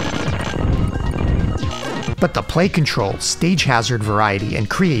 But the play control, stage hazard variety, and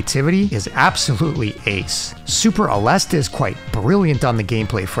creativity is absolutely ace. Super Alesta is quite brilliant on the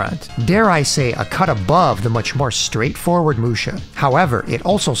gameplay front. Dare I say a cut above the much more straightforward Musha. However, it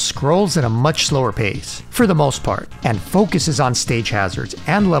also scrolls at a much slower pace, for the most part, and focuses on stage hazards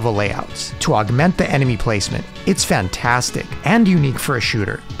and level layouts to augment the enemy placement. It's fantastic and unique for a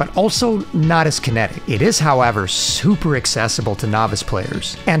shooter, but also not as kinetic. It is, however, super accessible to novice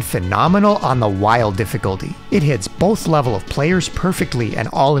players, and phenomenal on the wild difficulty. It hits both level of players perfectly and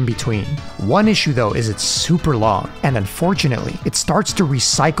all in between. One issue though is it's super long, and unfortunately, it starts to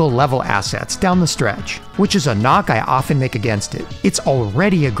recycle level assets down the stretch, which is a knock I often make against it. It's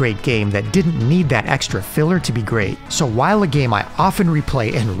already a great game that didn't need that extra filler to be great, so while a game I often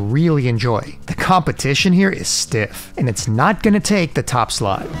replay and really enjoy, the competition here is stiff, and it's not gonna take the top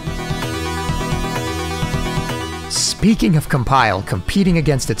slot. Speaking of Compile competing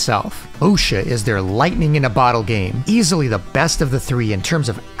against itself, Musha is their lightning in a bottle game, easily the best of the 3 in terms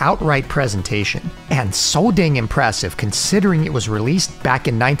of outright presentation, and so dang impressive considering it was released back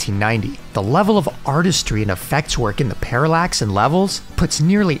in 1990. The level of artistry and effects work in the parallax and levels puts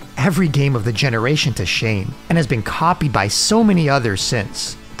nearly every game of the generation to shame, and has been copied by so many others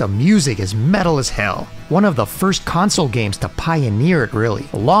since. The music is metal as hell, one of the first console games to pioneer it really,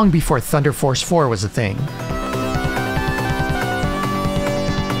 long before Thunder Force 4 was a thing.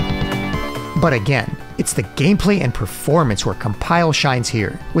 But again, it's the gameplay and performance where Compile shines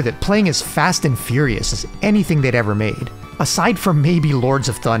here, with it playing as fast and furious as anything they'd ever made. Aside from maybe Lords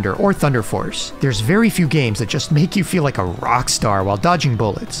of Thunder or Thunder Force, there's very few games that just make you feel like a rock star while dodging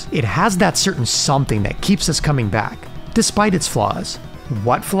bullets. It has that certain something that keeps us coming back, despite its flaws.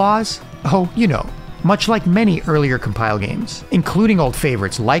 What flaws? Oh, you know. Much like many earlier Compile games, including old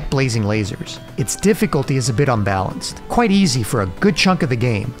favorites like Blazing Lasers, its difficulty is a bit unbalanced. Quite easy for a good chunk of the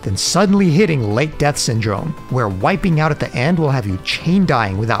game, then suddenly hitting late death syndrome, where wiping out at the end will have you chain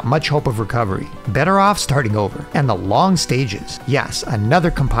dying without much hope of recovery. Better off starting over. And the long stages, yes, another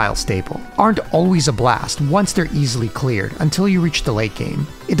Compile staple, aren't always a blast once they're easily cleared until you reach the late game.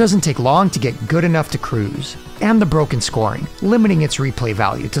 It doesn't take long to get good enough to cruise. And the broken scoring, limiting its replay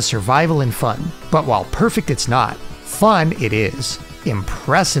value to survival and fun. But while perfect it's not, fun it is,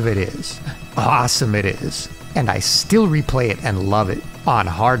 impressive it is, awesome it is, and I still replay it and love it on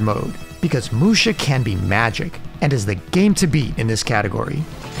hard mode, because Musha can be magic, and is the game to beat in this category.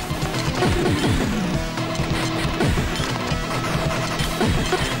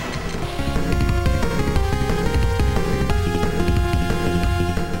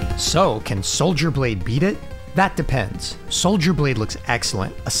 So, can Soldier Blade beat it? That depends. Soldier Blade looks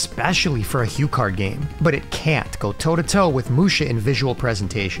excellent, especially for a HuCard game, but it can't go toe-to-toe with Musha in visual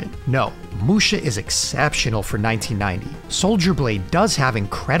presentation. No, Musha is exceptional for 1990. Soldier Blade does have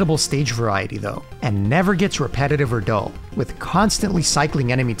incredible stage variety though, and never gets repetitive or dull, with constantly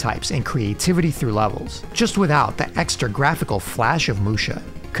cycling enemy types and creativity through levels, just without the extra graphical flash of Musha.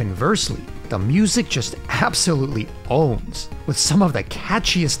 Conversely, the music just absolutely owns, with some of the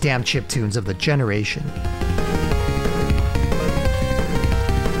catchiest damn chiptunes of the generation.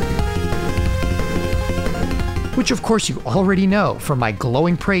 Which of course you already know from my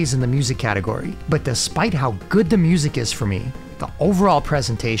glowing praise in the music category, but despite how good the music is for me, the overall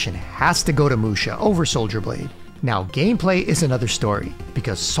presentation has to go to Musha over Soldier Blade. Now gameplay is another story,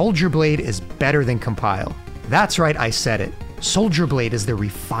 because Soldier Blade is better than Compile. That's right, I said it. Soldier Blade is the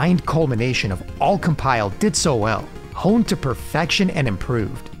refined culmination of all Compile did so well, honed to perfection and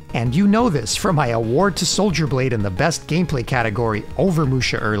improved. And you know this from my award to Soldier Blade in the best gameplay category over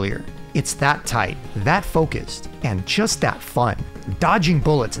Musha earlier. It's that tight, that focused, and just that fun. Dodging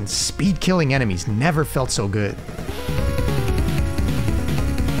bullets and speed-killing enemies never felt so good.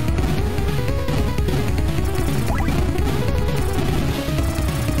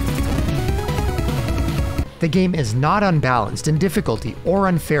 The game is not unbalanced in difficulty or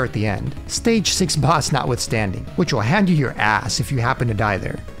unfair at the end, stage 6 boss notwithstanding, which will hand you your ass if you happen to die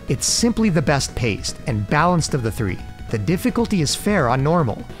there. It's simply the best paced and balanced of the three. The difficulty is fair on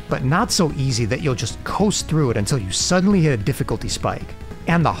normal, but not so easy that you'll just coast through it until you suddenly hit a difficulty spike.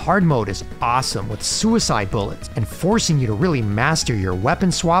 And the hard mode is awesome with suicide bullets and forcing you to really master your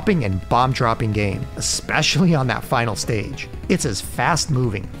weapon swapping and bomb dropping game, especially on that final stage. It's as fast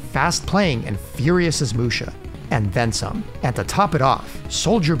moving, fast playing, and furious as Musha. And then some. And to top it off,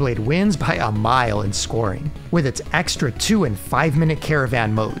 Soldier Blade wins by a mile in scoring, with its extra 2 and 5 minute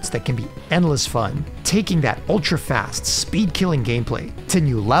caravan modes that can be endless fun, taking that ultra fast, speed killing gameplay to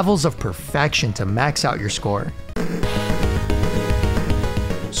new levels of perfection to max out your score.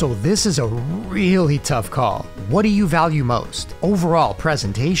 So this is a really tough call. What do you value most? Overall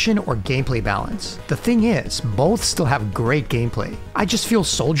presentation or gameplay balance? The thing is, both still have great gameplay. I just feel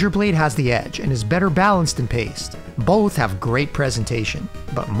Soldier Blade has the edge and is better balanced and paced. Both have great presentation,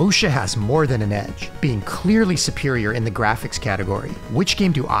 but Musha has more than an edge, being clearly superior in the graphics category. Which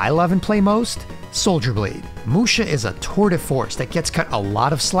game do I love and play most? Soldier Blade. Musha is a tour de force that gets cut a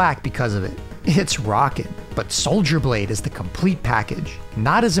lot of slack because of it. It's rockin', but Soldier Blade is the complete package.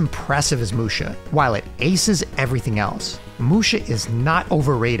 Not as impressive as Musha, while it aces everything else. Musha is not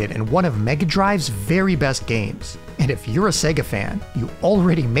overrated and one of Mega Drive's very best games. And if you're a Sega fan, you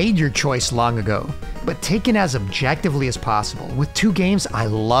already made your choice long ago. But taken as objectively as possible, with two games I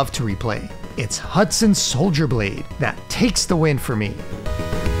love to replay. It's Hudson's Soldier Blade that takes the win for me.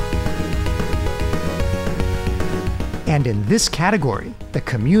 And in this category, the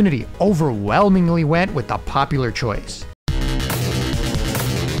community overwhelmingly went with the popular choice.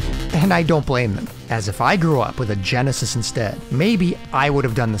 And I don't blame them, as if I grew up with a Genesis instead, maybe I would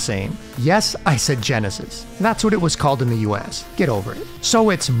have done the same. Yes, I said Genesis. That's what it was called in the US. Get over it.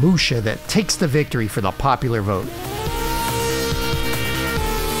 So it's Musha that takes the victory for the popular vote.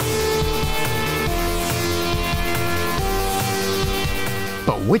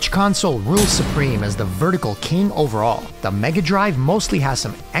 But which console rules supreme as the vertical king overall? The Mega Drive mostly has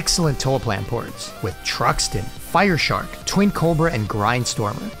some excellent Toaplan ports, with Truxton, Fire Shark, Twin Cobra, and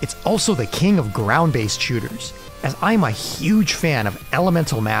Grindstormer. It's also the king of ground-based shooters, as I'm a huge fan of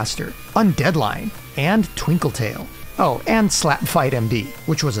Elemental Master, Undeadline, and Twinkletail. Oh, and Slap Fight MD,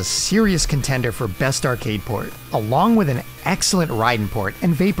 which was a serious contender for Best Arcade Port, along with an excellent Raiden port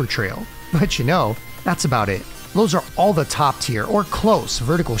and Vapor Trail. But you know, that's about it. Those are all the top tier or close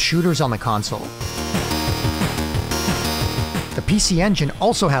vertical shooters on the console. The PC Engine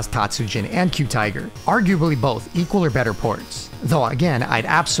also has Tatsujin and Q-Tiger, arguably both equal or better ports. Though again, I'd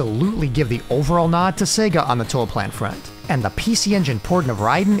absolutely give the overall nod to Sega on the Toaplan front. And the PC Engine port of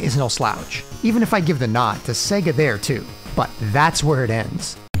Raiden is no slouch, even if I give the nod to Sega there too. But that's where it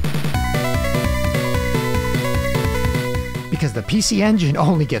ends. Because the PC Engine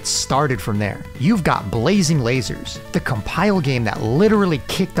only gets started from there. You've got Blazing Lasers, the Compile game that literally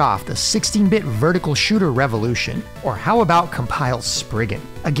kicked off the 16-bit vertical shooter revolution. Or how about Compile's Spriggan,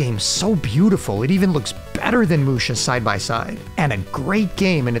 a game so beautiful it even looks better than Musha side by side, and a great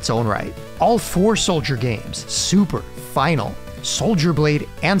game in its own right. All four Soldier games, Super, Final, Soldier Blade,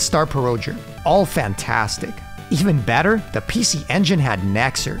 and Star Paroger, all fantastic. Even better, the PC Engine had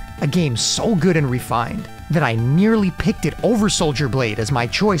Nexer, a game so good and refined that I nearly picked it over Soldier Blade as my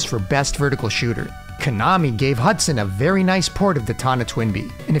choice for best vertical shooter. Konami gave Hudson a very nice port of Daytona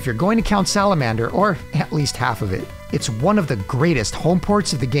Twinbee, and if you're going to count Salamander, or at least half of it, it's one of the greatest home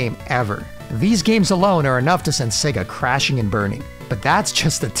ports of the game ever. These games alone are enough to send Sega crashing and burning. But that's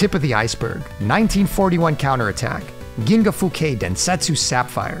just the tip of the iceberg. 1941 Counterattack, Ginga Fuke Densetsu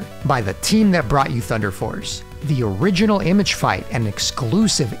Sapphire, by the team that brought you Thunder Force. The original Image Fight and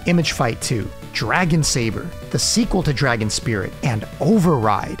exclusive Image Fight 2, Dragon Saber, the sequel to Dragon Spirit, and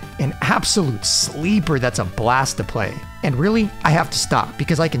Override, an absolute sleeper that's a blast to play. And really, I have to stop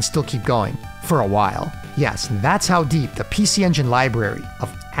because I can still keep going for a while. Yes, that's how deep the PC Engine library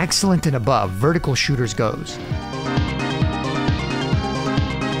of excellent and above vertical shooters goes.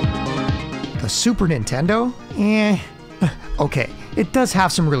 The Super Nintendo? Okay, it does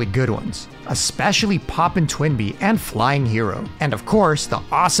have some really good ones, especially Poppin' Twinbee and Flying Hero, and of course the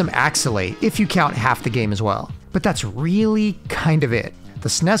awesome Axelate if you count half the game as well. But that's really kind of it. The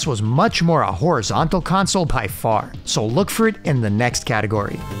SNES was much more a horizontal console by far, so look for it in the next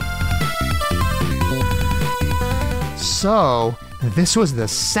category. So, this was the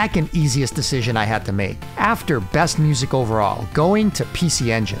second easiest decision I had to make, after Best Music Overall, going to PC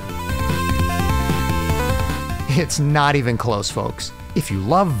Engine. It's not even close, folks. If you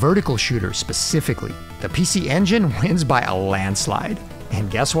love vertical shooters specifically, the PC Engine wins by a landslide.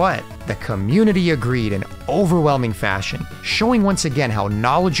 And guess what? The community agreed in overwhelming fashion, showing once again how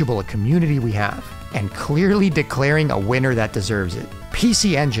knowledgeable a community we have, and clearly declaring a winner that deserves it.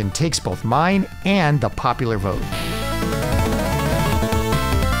 PC Engine takes both mine and the popular vote.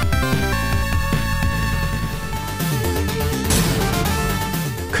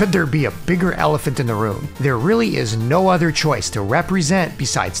 Could there be a bigger elephant in the room? There really is no other choice to represent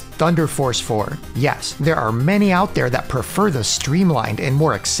besides Thunder Force 4. Yes, there are many out there that prefer the streamlined and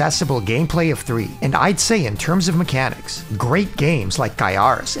more accessible gameplay of 3, and I'd say in terms of mechanics, great games like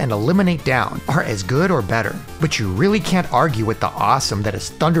Gaiaris and Eliminate Down are as good or better, but you really can't argue with the awesome that is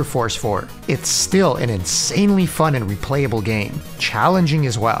Thunder Force 4. It's still an insanely fun and replayable game, challenging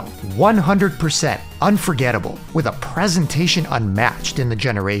as well, 100% unforgettable, with a presentation unmatched in the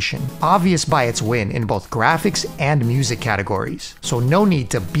generation, obvious by its win in both graphics and music categories. So no need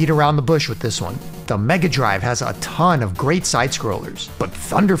to beat around the bush with this one. The Mega Drive has a ton of great side-scrollers, but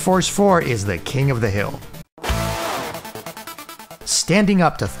Thunder Force 4 is the king of the hill. Standing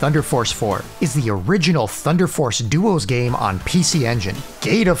up to Thunder Force 4 is the original Thunder Force Duos game on PC Engine.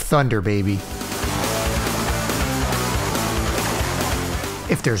 Gate of Thunder, baby.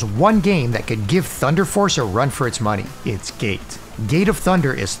 If there's one game that could give Thunder Force a run for its money, it's Gate. Gate of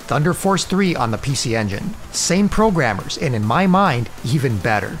Thunder is Thunder Force 3 on the PC Engine. Same programmers, and in my mind, even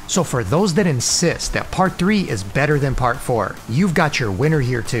better. So for those that insist that Part 3 is better than Part 4, you've got your winner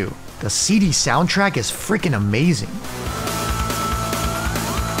here too. The CD soundtrack is freaking amazing.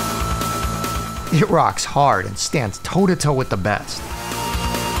 It rocks hard and stands toe-to-toe with the best.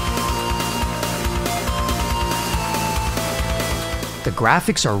 The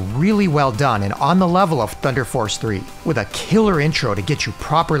graphics are really well done and on the level of Thunder Force 3, with a killer intro to get you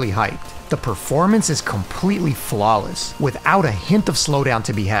properly hyped. The performance is completely flawless, without a hint of slowdown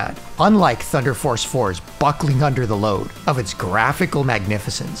to be had, unlike Thunder Force 4's buckling under the load of its graphical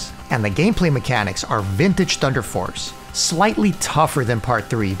magnificence. And the gameplay mechanics are vintage Thunder Force, slightly tougher than Part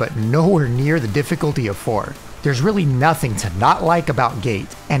 3 but nowhere near the difficulty of 4. There's really nothing to not like about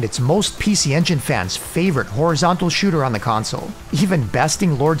Gate, and it's most PC Engine fans' favorite horizontal shooter on the console, even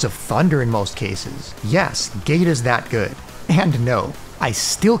besting Lords of Thunder in most cases. Yes, Gate is that good. And no, I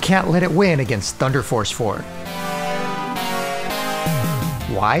still can't let it win against Thunder Force 4.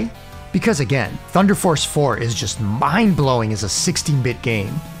 Why? Because again, Thunder Force 4 is just mind-blowing as a 16-bit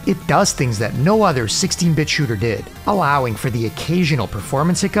game. It does things that no other 16-bit shooter did, allowing for the occasional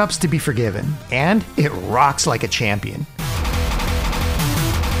performance hiccups to be forgiven, and it rocks like a champion.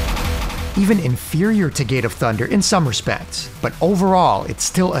 Even inferior to Gate of Thunder in some respects, but overall it's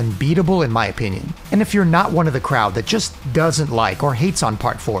still unbeatable in my opinion. And if you're not one of the crowd that just doesn't like or hates on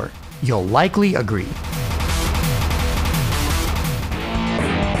Part 4, you'll likely agree.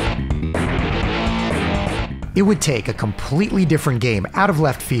 It would take a completely different game out of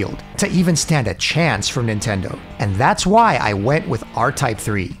left field to even stand a chance from Nintendo, and that's why I went with R-Type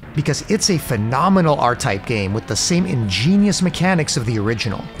 3, because it's a phenomenal R-Type game with the same ingenious mechanics of the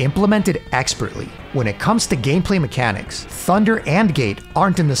original, implemented expertly. When it comes to gameplay mechanics, Thunder and Gate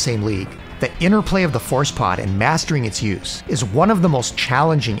aren't in the same league. The interplay of the Force Pod and mastering its use is one of the most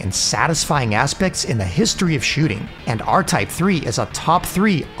challenging and satisfying aspects in the history of shooting, and R-Type 3 is a top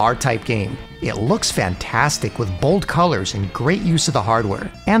 3 R-Type game. It looks fantastic with bold colors and great use of the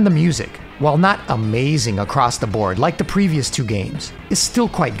hardware, and the music, while not amazing across the board like the previous two games, is still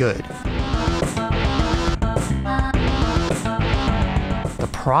quite good.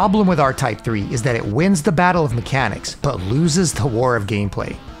 problem with R-Type 3 is that it wins the battle of mechanics, but loses the war of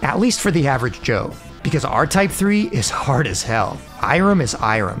gameplay. At least for the average Joe. Because R-Type 3 is hard as hell. Irem is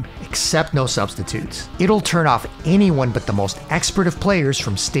Irem, except no substitutes. It'll turn off anyone but the most expert of players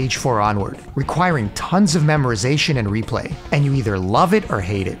from stage 4 onward, requiring tons of memorization and replay, and you either love it or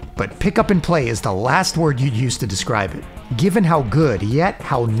hate it, but pick up and play is the last word you'd use to describe it. Given how good, yet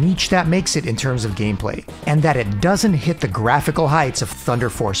how niche that makes it in terms of gameplay, and that it doesn't hit the graphical heights of Thunder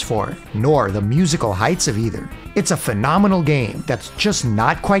Force 4, nor the musical heights of either. It's a phenomenal game that's just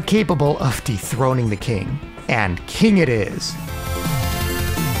not quite capable of dethroning the king. And king it is.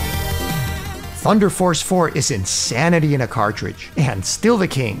 Thunder Force 4 is insanity in a cartridge, and still the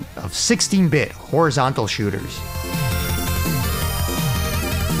king of 16-bit horizontal shooters.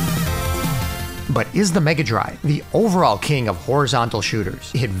 But is the Mega Drive the overall king of horizontal shooters?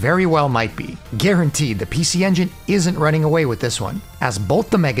 It very well might be. Guaranteed the PC Engine isn't running away with this one, as both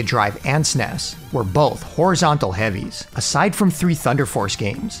the Mega Drive and SNES were both horizontal heavies. Aside from 3 Thunder Force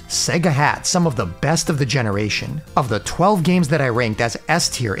games, Sega had some of the best of the generation. Of the 12 games that I ranked as S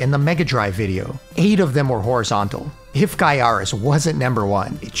tier in the Mega Drive video, 8 of them were horizontal. If Gaiaris wasn't number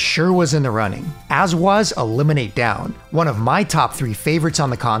 1, it sure was in the running. As was Eliminate Down, one of my top 3 favorites on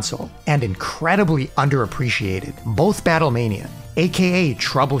the console, and incredibly underappreciated. Both Battlemania, aka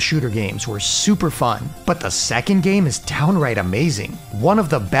troubleshooter games, were super fun, but the second game is downright amazing. One of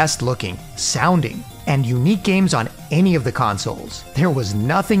the best looking, sounding, and unique games on any of the consoles. There was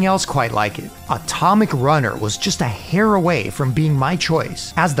nothing else quite like it. Atomic Runner was just a hair away from being my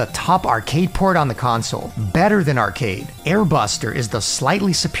choice as the top arcade port on the console, better than Arcade. Airbuster is the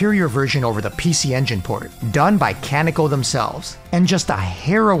slightly superior version over the PC Engine port, done by Kaneko themselves, and just a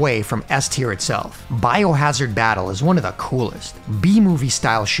hair away from S tier itself. Biohazard Battle is one of the coolest, B-movie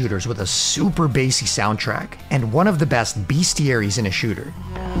style shooters with a super bassy soundtrack, and one of the best bestiaries in a shooter.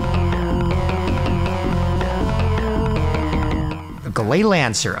 Galay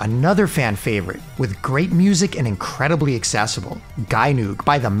Lancer, another fan favorite, with great music and incredibly accessible. Gainug,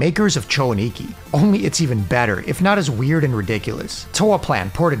 by the makers of Chooniki, only it's even better, if not as weird and ridiculous.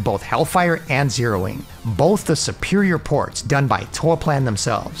 Toaplan ported both Hellfire and Zero Wing, both the superior ports done by Toaplan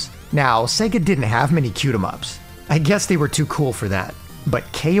themselves. Now, Sega didn't have many cute-em-ups. I guess they were too cool for that. But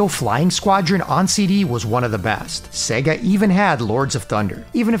KO Flying Squadron on CD was one of the best. Sega even had Lords of Thunder.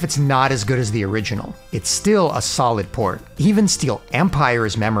 Even if it's not as good as the original, it's still a solid port. Even Steel Empire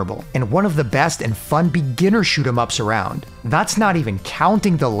is memorable, and one of the best and fun beginner shoot-em-ups around. That's not even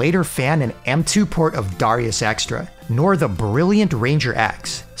counting the later fan and M2 port of Darius Extra, nor the brilliant Ranger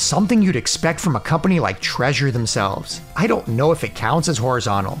X, something you'd expect from a company like Treasure themselves. I don't know if it counts as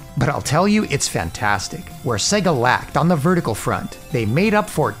horizontal, but I'll tell you it's fantastic. Where Sega lacked on the vertical front, they made up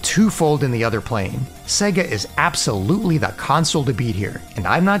for it twofold in the other plane. Sega is absolutely the console to beat here, and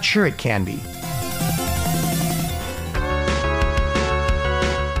I'm not sure it can be.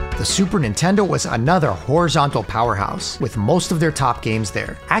 The Super Nintendo was another horizontal powerhouse, with most of their top games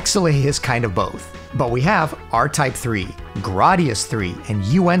there. Axelay is kind of both. But we have R-Type 3, Gradius 3, and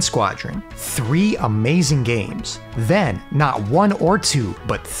UN Squadron. 3 amazing games. Then, not 1 or 2,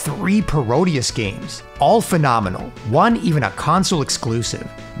 but 3 Parodius games. All phenomenal, one even a console exclusive.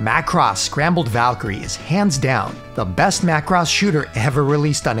 Macross Scrambled Valkyrie is hands down the best Macross shooter ever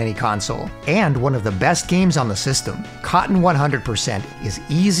released on any console, and one of the best games on the system. Cotton 100% is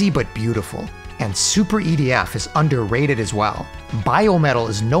easy but beautiful. And Super EDF is underrated as well. Biometal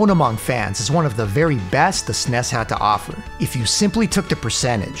is known among fans as one of the very best the SNES had to offer. If you simply took the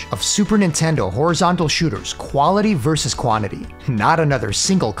percentage of Super Nintendo horizontal shooters, quality versus quantity, not another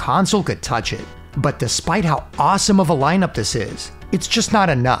single console could touch it. But despite how awesome of a lineup this is, it's just not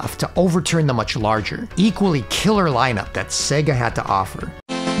enough to overturn the much larger, equally killer lineup that Sega had to offer.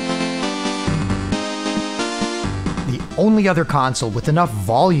 The only other console with enough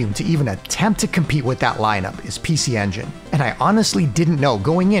volume to even attempt to compete with that lineup is PC Engine, and I honestly didn't know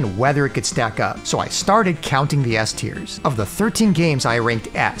going in whether it could stack up, so I started counting the S tiers. Of the 13 games I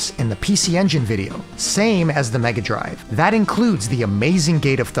ranked S in the PC Engine video, same as the Mega Drive. That includes the amazing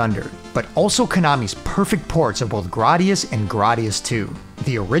Gate of Thunder, but also Konami's perfect ports of both Gradius and Gradius 2.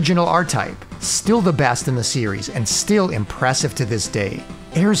 The original R-Type, still the best in the series and still impressive to this day.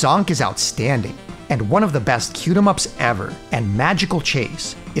 Air Zonk is outstanding, and one of the best cute-em-ups ever, and Magical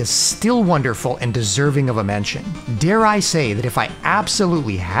Chase is still wonderful and deserving of a mention. Dare I say that if I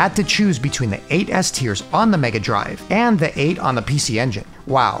absolutely had to choose between the 8 S tiers on the Mega Drive and the 8 on the PC Engine,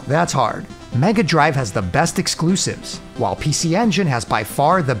 wow, that's hard. Mega Drive has the best exclusives, while PC Engine has by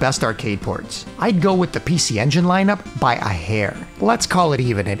far the best arcade ports. I'd go with the PC Engine lineup by a hair. Let's call it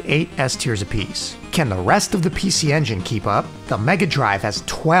even at 8 S tiers apiece. Can the rest of the PC Engine keep up? The Mega Drive has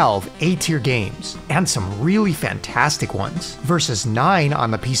 12 A-tier games, and some really fantastic ones, versus 9 on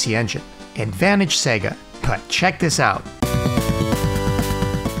the PC Engine. Advantage Sega. But check this out.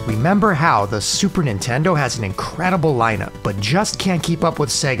 Remember how the Super Nintendo has an incredible lineup, but just can't keep up with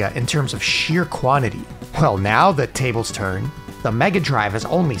Sega in terms of sheer quantity? Well, now the tables turn. The Mega Drive has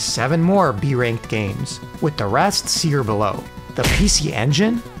only 7 more B-ranked games, with the rest C or below. The PC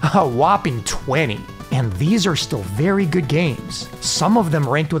Engine? A whopping 20. And these are still very good games. Some of them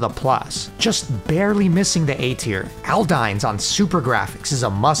ranked with a plus, just barely missing the A tier. Aldines on Super Graphics is a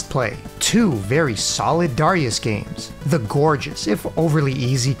must-play. 2 very solid Darius games. The gorgeous, if overly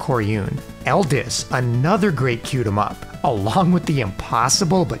easy, Koryun. Eldis, another great Q-'em-up, along with the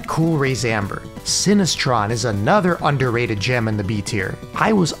impossible but cool Raise Amber. Sinistron is another underrated gem in the B tier.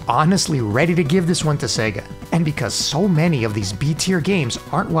 I was honestly ready to give this one to Sega. And because so many of these B-tier games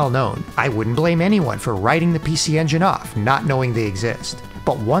aren't well known, I wouldn't blame anyone for writing the PC Engine off, not knowing they exist.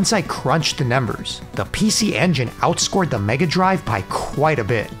 But once I crunched the numbers, the PC Engine outscored the Mega Drive by quite a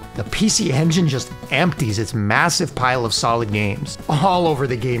bit. The PC Engine just empties its massive pile of solid games all over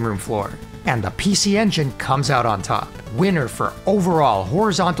the game room floor. And the PC Engine comes out on top. Winner for overall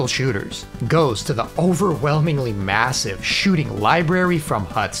horizontal shooters goes to the overwhelmingly massive shooting library from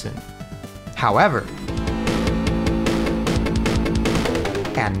Hudson. However,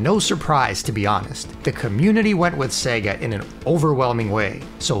 and no surprise to be honest, the community went with Sega in an overwhelming way,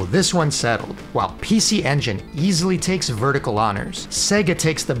 so this one settled. While PC Engine easily takes vertical honors, Sega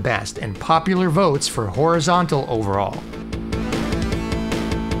takes the best and popular votes for horizontal overall.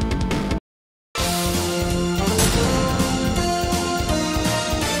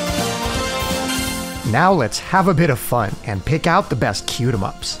 Now let's have a bit of fun and pick out the best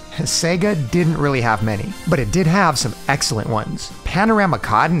Q-'em-ups. Sega didn't really have many, but it did have some excellent ones. Panorama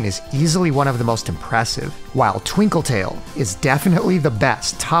Cotton is easily one of the most impressive, while Twinkle Tail is definitely the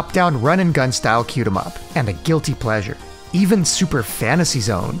best top-down run-and-gun style Q-'em-up, and a guilty pleasure. Even Super Fantasy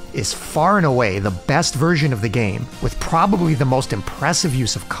Zone is far and away the best version of the game, with probably the most impressive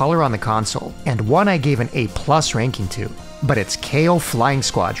use of color on the console, and one I gave an A+ ranking to. But it's KO Flying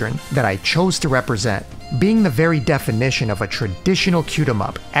Squadron that I chose to represent, being the very definition of a traditional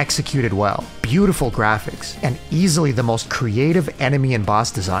Q-'em-up executed well. Beautiful graphics, and easily the most creative enemy and boss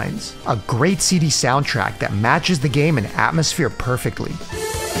designs. A great CD soundtrack that matches the game and atmosphere perfectly.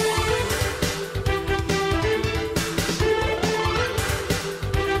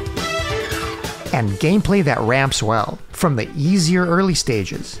 And gameplay that ramps well, from the easier early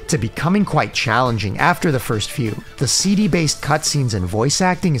stages to becoming quite challenging after the first few. The CD-based cutscenes and voice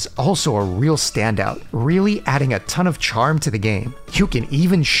acting is also a real standout, really adding a ton of charm to the game. You can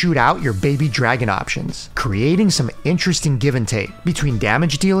even shoot out your baby dragon options, creating some interesting give and take between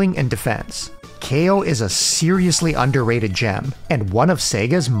damage dealing and defense. KO is a seriously underrated gem, and one of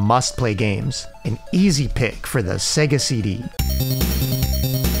Sega's must-play games. An easy pick for the Sega CD.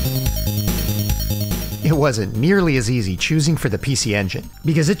 It wasn't nearly as easy choosing for the PC Engine,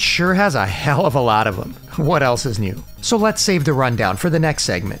 because it sure has a hell of a lot of them. What else is new? So let's save the rundown for the next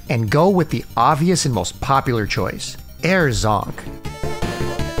segment, and go with the obvious and most popular choice, Air Zonk.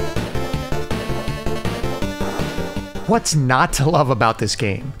 What's not to love about this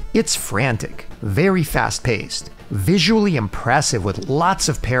game? It's frantic, very fast-paced, visually impressive with lots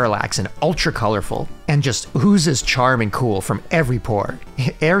of parallax and ultra colorful, and just oozes charm and cool from every pore.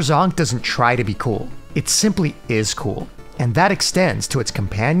 Air Zonk doesn't try to be cool. It simply is cool, and that extends to its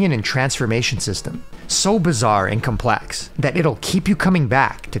companion and transformation system. So bizarre and complex that it'll keep you coming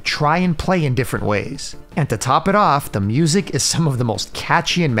back to try and play in different ways. And to top it off, the music is some of the most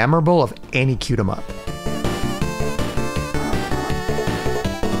catchy and memorable of any Q-'em-up.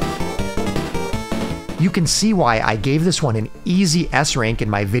 You can see why I gave this one an easy S rank in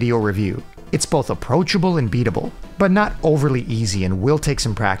my video review. It's both approachable and beatable, but not overly easy and will take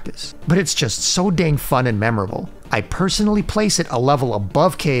some practice. But it's just so dang fun and memorable. I personally place it a level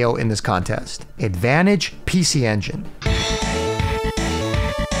above KO in this contest. Advantage PC Engine.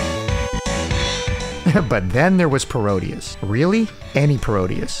 But then there was Parodius. Really? Any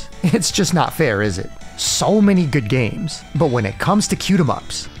Parodius. It's just not fair, is it? So many good games, but when it comes to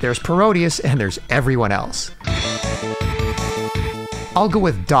Q-'em-ups, there's Parodius and there's everyone else. I'll go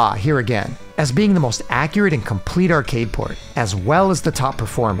with DA here again, as being the most accurate and complete arcade port, as well as the top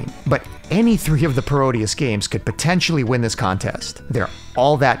performing, but any 3 of the Parodius games could potentially win this contest. They're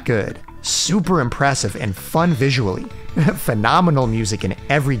all that good, super impressive and fun visually, phenomenal music in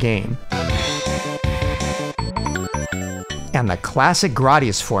every game, and the classic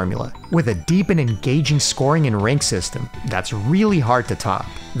Gradius formula, with a deep and engaging scoring and rank system that's really hard to top.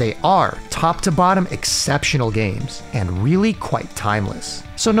 They are, top to bottom, exceptional games, and really quite timeless.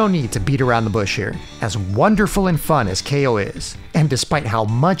 So no need to beat around the bush here. As wonderful and fun as KO is, and despite how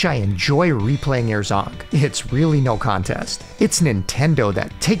much I enjoy replaying Air Zonk, it's really no contest. It's Nintendo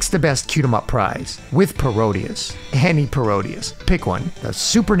that takes the best Q-em-up prize, with Parodius. Any Parodius, pick one. The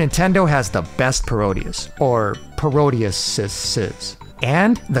Super Nintendo has the best Parodius, or Parodius.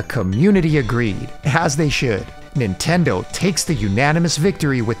 And the community agreed, as they should. Nintendo takes the unanimous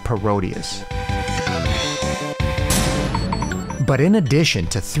victory with Parodius. But in addition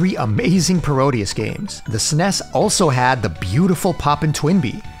to 3 amazing Parodius games, the SNES also had the beautiful Poppin'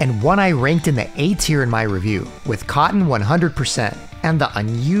 Twinbee, and one I ranked in the A tier in my review, with Cotton 100%, and the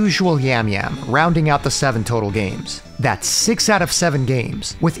unusual Yam Yam rounding out the 7 total games. That's 6 out of 7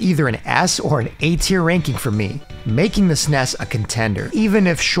 games, with either an S or an A tier ranking from me, making the SNES a contender, even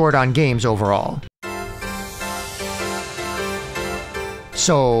if short on games overall.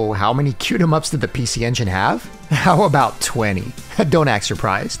 So how many Q-em-ups did the PC Engine have? How about 20? Don't act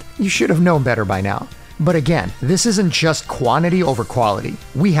surprised. You should have known better by now. But again, this isn't just quantity over quality.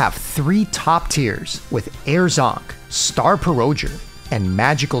 We have 3 top tiers with Air Zonk, Star Paroger, and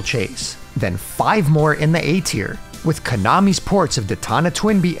Magical Chase. Then 5 more in the A tier, with Konami's ports of Datana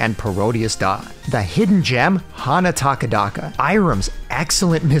Twinbee and Parodius Da, the hidden gem Hana Takadaka, Irem's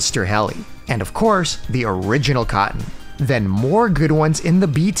excellent Mr. Heli, and of course, the original Cotton. Then more good ones in the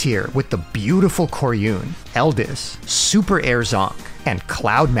B tier with the beautiful Koryun, Eldis, Super Air Zonk, and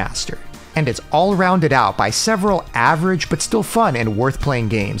Cloudmaster. And it's all rounded out by several average but still fun and worth playing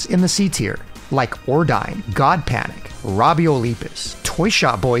games in the C tier, like Ordyne, God Panic, Rabiolepis, Toy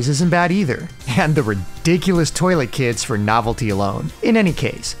Shop Boys isn't bad either, and the ridiculous Toilet Kids for novelty alone. In any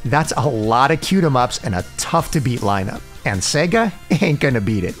case, that's a lot of Q-em-ups and a tough to beat lineup. And Sega ain't gonna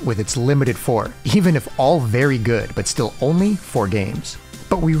beat it with its limited 4, even if all very good, but still only 4 games.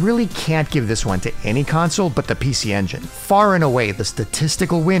 But we really can't give this one to any console but the PC Engine, far and away the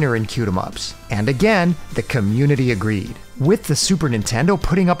statistical winner in Q-em-ups. And again, the community agreed, with the Super Nintendo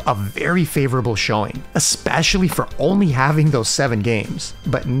putting up a very favorable showing, especially for only having those 7 games.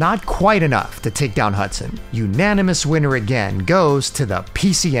 But not quite enough to take down Hudson. Unanimous winner again goes to the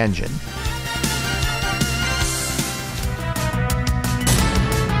PC Engine.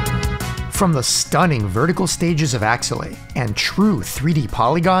 From the stunning vertical stages of Axelay and true 3D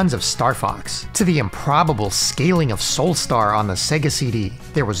polygons of Star Fox, to the improbable scaling of Soulstar on the Sega CD,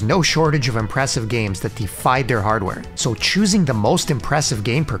 there was no shortage of impressive games that defied their hardware, so choosing the most impressive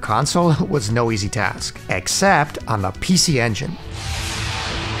game per console was no easy task, except on the PC Engine.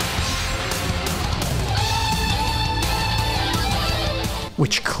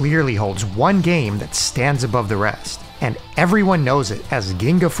 Which clearly holds one game that stands above the rest. And everyone knows it as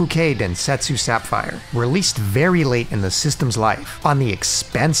Ginga Fukai Densetsu Sapphire, released very late in the system's life on the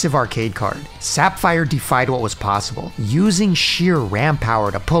expensive arcade card. Sapphire defied what was possible, using sheer RAM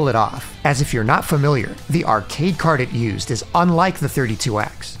power to pull it off. As if you're not familiar, the arcade card it used is unlike the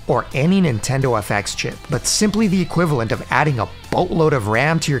 32X, or any Nintendo FX chip, but simply the equivalent of adding a boatload of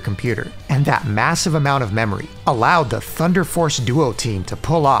RAM to your computer, and that massive amount of memory allowed the Thunder Force Duo team to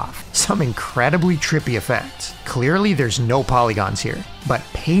pull off some incredibly trippy effects. Clearly there's no polygons here, but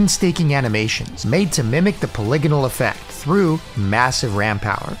painstaking animations made to mimic the polygonal effect through massive RAM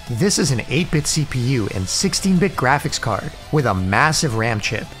power. This is an 8-bit CPU and 16-bit graphics card with a massive RAM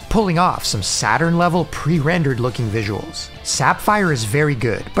chip, pulling off some Saturn-level pre-rendered looking visuals. Sapphire is very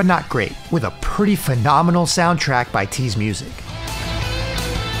good, but not great, with a pretty phenomenal soundtrack by T's Music.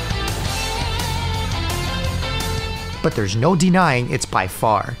 But there's no denying it's by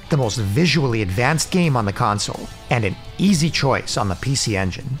far the most visually advanced game on the console, and an easy choice on the PC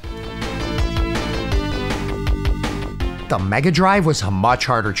Engine. The Mega Drive was a much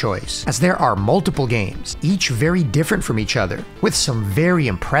harder choice, as there are multiple games, each very different from each other, with some very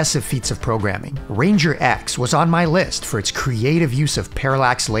impressive feats of programming. Ranger X was on my list for its creative use of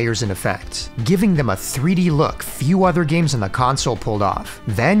parallax layers and effects, giving them a 3D look few other games on the console pulled off.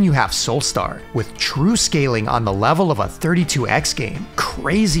 Then you have Soulstar, with true scaling on the level of a 32X game.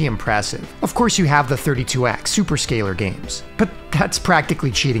 Crazy impressive. Of course you have the 32X Superscaler games, but that's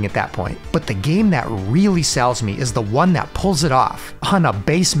practically cheating at that point. But the game that really sells me is the one that pulls it off on a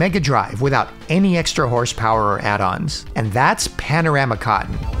base Mega Drive without any extra horsepower or add-ons, and that's Panorama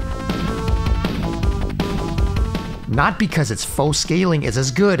Cotton. Not because its faux scaling is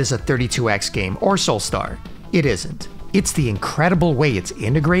as good as a 32X game or Soulstar. It isn't. It's the incredible way it's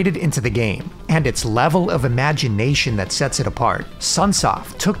integrated into the game, and its level of imagination that sets it apart.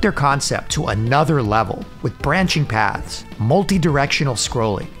 Sunsoft took their concept to another level, with branching paths, multi-directional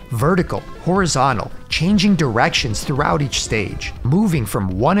scrolling, Vertical, horizontal, changing directions throughout each stage, moving from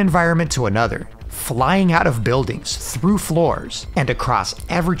one environment to another, flying out of buildings, through floors, and across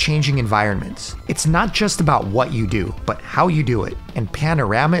ever-changing environments. It's not just about what you do, but how you do it, and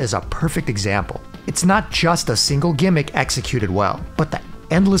Panorama is a perfect example. It's not just a single gimmick executed well, but the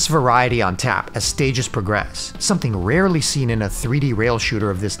endless variety on tap as stages progress, something rarely seen in a 3D rail shooter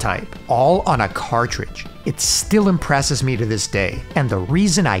of this type, all on a cartridge. It still impresses me to this day, and the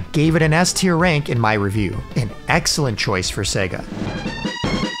reason I gave it an S tier rank in my review. An excellent choice for Sega.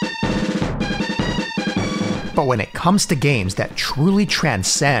 But when it comes to games that truly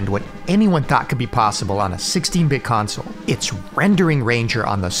transcend what anyone thought could be possible on a 16-bit console, it's Rendering Ranger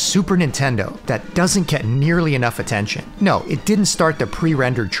on the Super Nintendo that doesn't get nearly enough attention. No, it didn't start the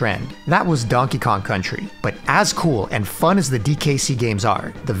pre-rendered trend. That was Donkey Kong Country. But as cool and fun as the DKC games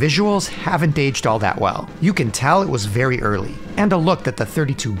are, the visuals haven't aged all that well. You can tell it was very early, and a look that the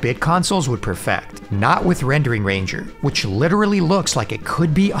 32-bit consoles would perfect. Not with Rendering Ranger, which literally looks like it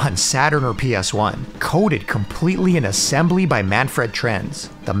could be on Saturn or PS1, coded completely in assembly by Manfred Trenz,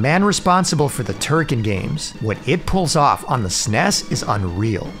 the man responsible for the Turrican games. What it pulls off on the SNES is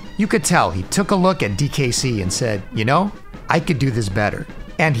unreal. You could tell he took a look at DKC and said, you know, I could do this better.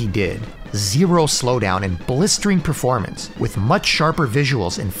 And he did. Zero slowdown and blistering performance, with much sharper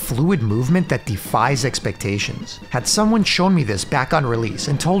visuals and fluid movement that defies expectations. Had someone shown me this back on release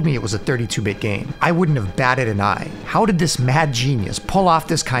and told me it was a 32-bit game, I wouldn't have batted an eye. How did this mad genius pull off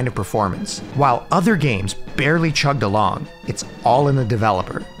this kind of performance? While other games barely chugged along, it's all in the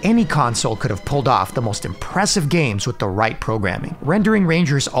developer. Any console could have pulled off the most impressive games with the right programming. Rendering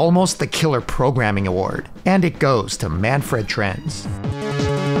Ranger's almost the Killer Programming Award, and it goes to Manfred Trenz.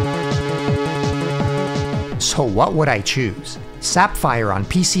 So what would I choose? Sapphire on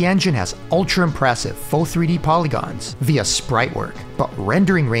PC Engine has ultra impressive faux 3D polygons via sprite work, but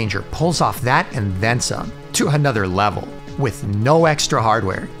Rendering Ranger pulls off that and then some, to another level, with no extra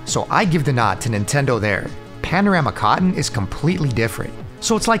hardware. So I give the nod to Nintendo there. Panorama Cotton is completely different,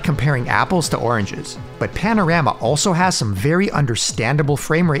 so it's like comparing apples to oranges. But Panorama also has some very understandable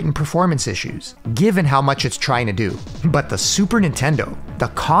frame rate and performance issues, given how much it's trying to do. But the Super Nintendo, the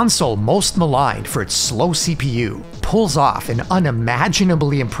console most maligned for its slow CPU, pulls off an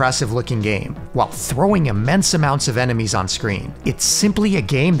unimaginably impressive looking game, while throwing immense amounts of enemies on screen. It's simply a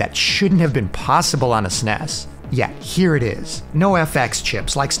game that shouldn't have been possible on a SNES. Yet here it is. No FX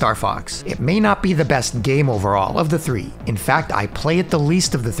chips like Star Fox. It may not be the best game overall of the three. In fact, I play it the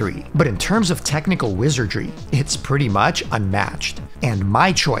least of the three. But in terms of technical wizardry, it's pretty much unmatched. And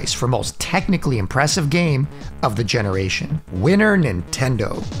my choice for most technically impressive game of the generation. Winner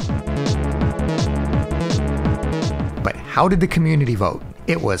Nintendo. But how did the community vote?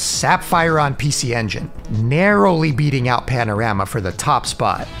 It was Sapphire on PC Engine, narrowly beating out Panorama for the top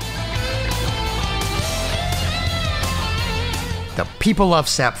spot. The people love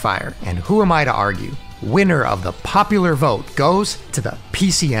Sapphire, and who am I to argue? Winner of the popular vote goes to the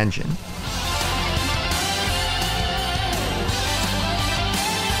PC Engine.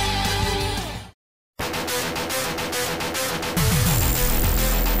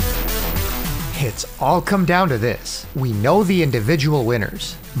 It's all come down to this. We know the individual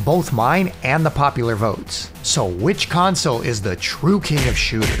winners, both mine and the popular votes. So which console is the true king of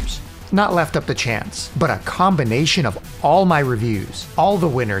shooters? Not left up to chance, but a combination of all my reviews, all the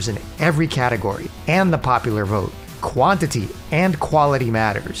winners in every category, and the popular vote. Quantity and quality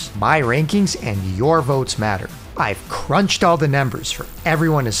matters. My rankings and your votes matter. I've crunched all the numbers for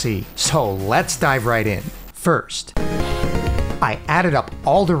everyone to see, so let's dive right in. First, I added up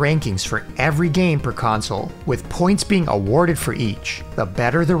all the rankings for every game per console, with points being awarded for each. The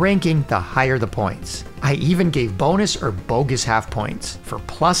better the ranking, the higher the points. I even gave bonus or bogus half points for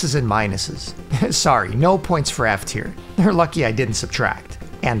pluses and minuses. Sorry, no points for F tier. They're lucky I didn't subtract.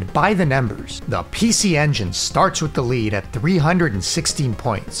 And by the numbers, the PC Engine starts with the lead at 316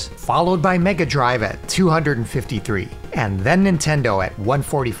 points, followed by Mega Drive at 253, and then Nintendo at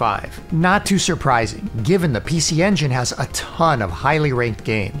 145. Not too surprising, given the PC Engine has a ton of highly ranked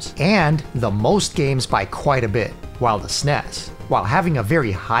games, and the most games by quite a bit, while the SNES, while having a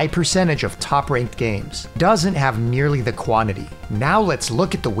very high percentage of top-ranked games, doesn't have nearly the quantity. Now let's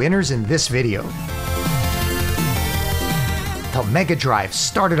look at the winners in this video. The Mega Drive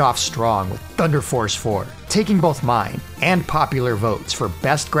started off strong with Thunder Force 4, taking both mine and popular votes for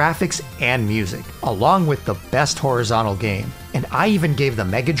best graphics and music, along with the best horizontal game. And I even gave the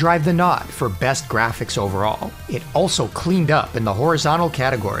Mega Drive the nod for best graphics overall. It also cleaned up in the horizontal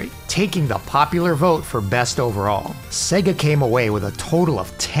category, taking the popular vote for best overall. Sega came away with a total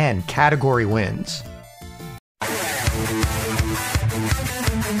of 10 category wins.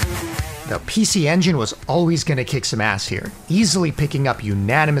 The PC Engine was always gonna kick some ass here, easily picking up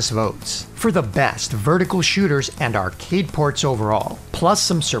unanimous votes for the best vertical shooters and arcade ports overall, plus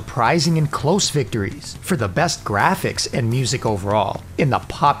some surprising and close victories for the best graphics and music overall in the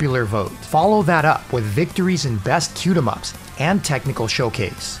popular vote. Follow that up with victories in best Q-em-ups and technical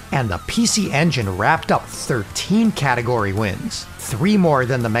showcase, and the PC Engine wrapped up 13 category wins, 3 more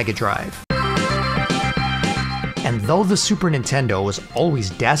than the Mega Drive. And though the Super Nintendo was always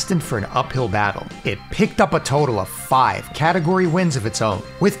destined for an uphill battle, it picked up a total of 5 category wins of its own,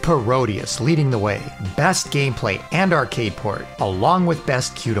 with Gradius leading the way, Best Gameplay and Arcade Port, along with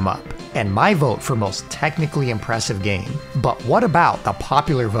Best Q-em-up, and my vote for Most Technically Impressive Game. But what about the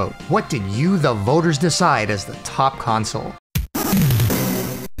popular vote? What did you, the voters, decide as the top console?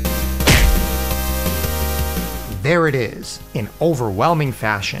 There it is, in overwhelming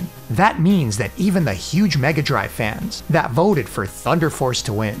fashion. That means that even the huge Mega Drive fans that voted for Thunder Force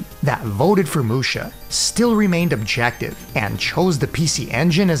to win, that voted for Musha, still remained objective and chose the PC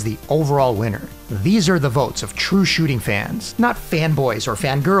Engine as the overall winner. These are the votes of true shooting fans, not fanboys or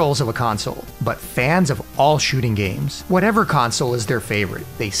fangirls of a console, but fans of all shooting games. Whatever console is their favorite,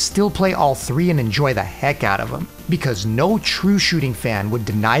 they still play all 3 and enjoy the heck out of them, because no true shooting fan would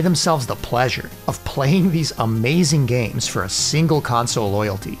deny themselves the pleasure of playing these amazing games for a single console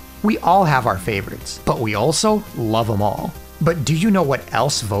loyalty. We all have our favorites, but we also love them all. But do you know what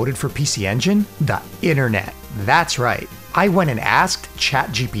else voted for PC Engine? The internet. That's right. I went and asked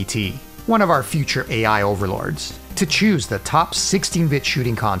ChatGPT, one of our future AI overlords, to choose the top 16-bit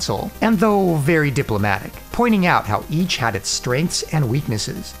shooting console, and though very diplomatic, pointing out how each had its strengths and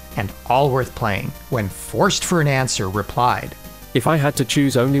weaknesses, and all worth playing, when forced for an answer, replied, "If I had to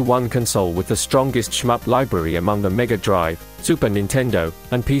choose only one console with the strongest shmup library among the Mega Drive, Super Nintendo,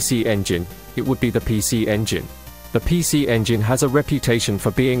 and PC Engine, it would be the PC Engine. The PC Engine has a reputation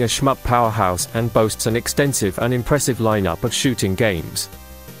for being a shmup powerhouse and boasts an extensive and impressive lineup of shooting games.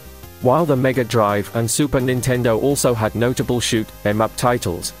 While the Mega Drive and Super Nintendo also had notable shoot-'em-up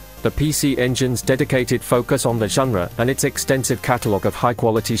titles, the PC Engine's dedicated focus on the genre and its extensive catalog of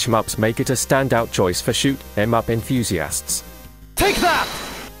high-quality shmups make it a standout choice for shoot-'em-up enthusiasts." Take that!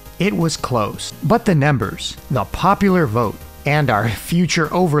 It was close, but the numbers, the popular vote, and our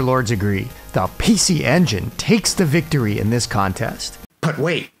future overlords agree. The PC Engine takes the victory in this contest. But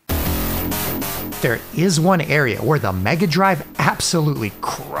wait. There is one area where the Mega Drive absolutely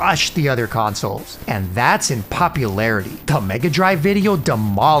crushed the other consoles, and that's in popularity. The Mega Drive video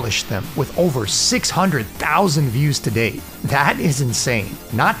demolished them with over 600,000 views to date. That is insane.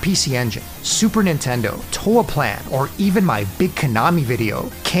 Not PC Engine, Super Nintendo, Toaplan, or even my Big Konami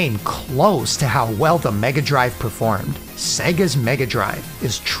video came close to how well the Mega Drive performed. Sega's Mega Drive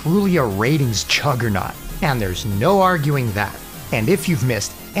is truly a ratings juggernaut, and there's no arguing that. And if you've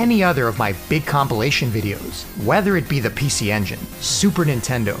missed any other of my big compilation videos, whether it be the PC Engine, Super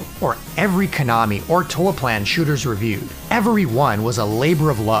Nintendo, or every Konami or Toaplan shooters reviewed, every one was a labor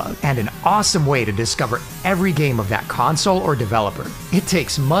of love and an awesome way to discover every game of that console or developer. It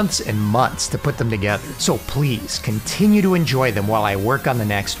takes months and months to put them together, so please continue to enjoy them while I work on the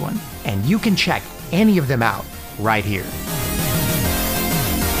next one. And you can check any of them out right here.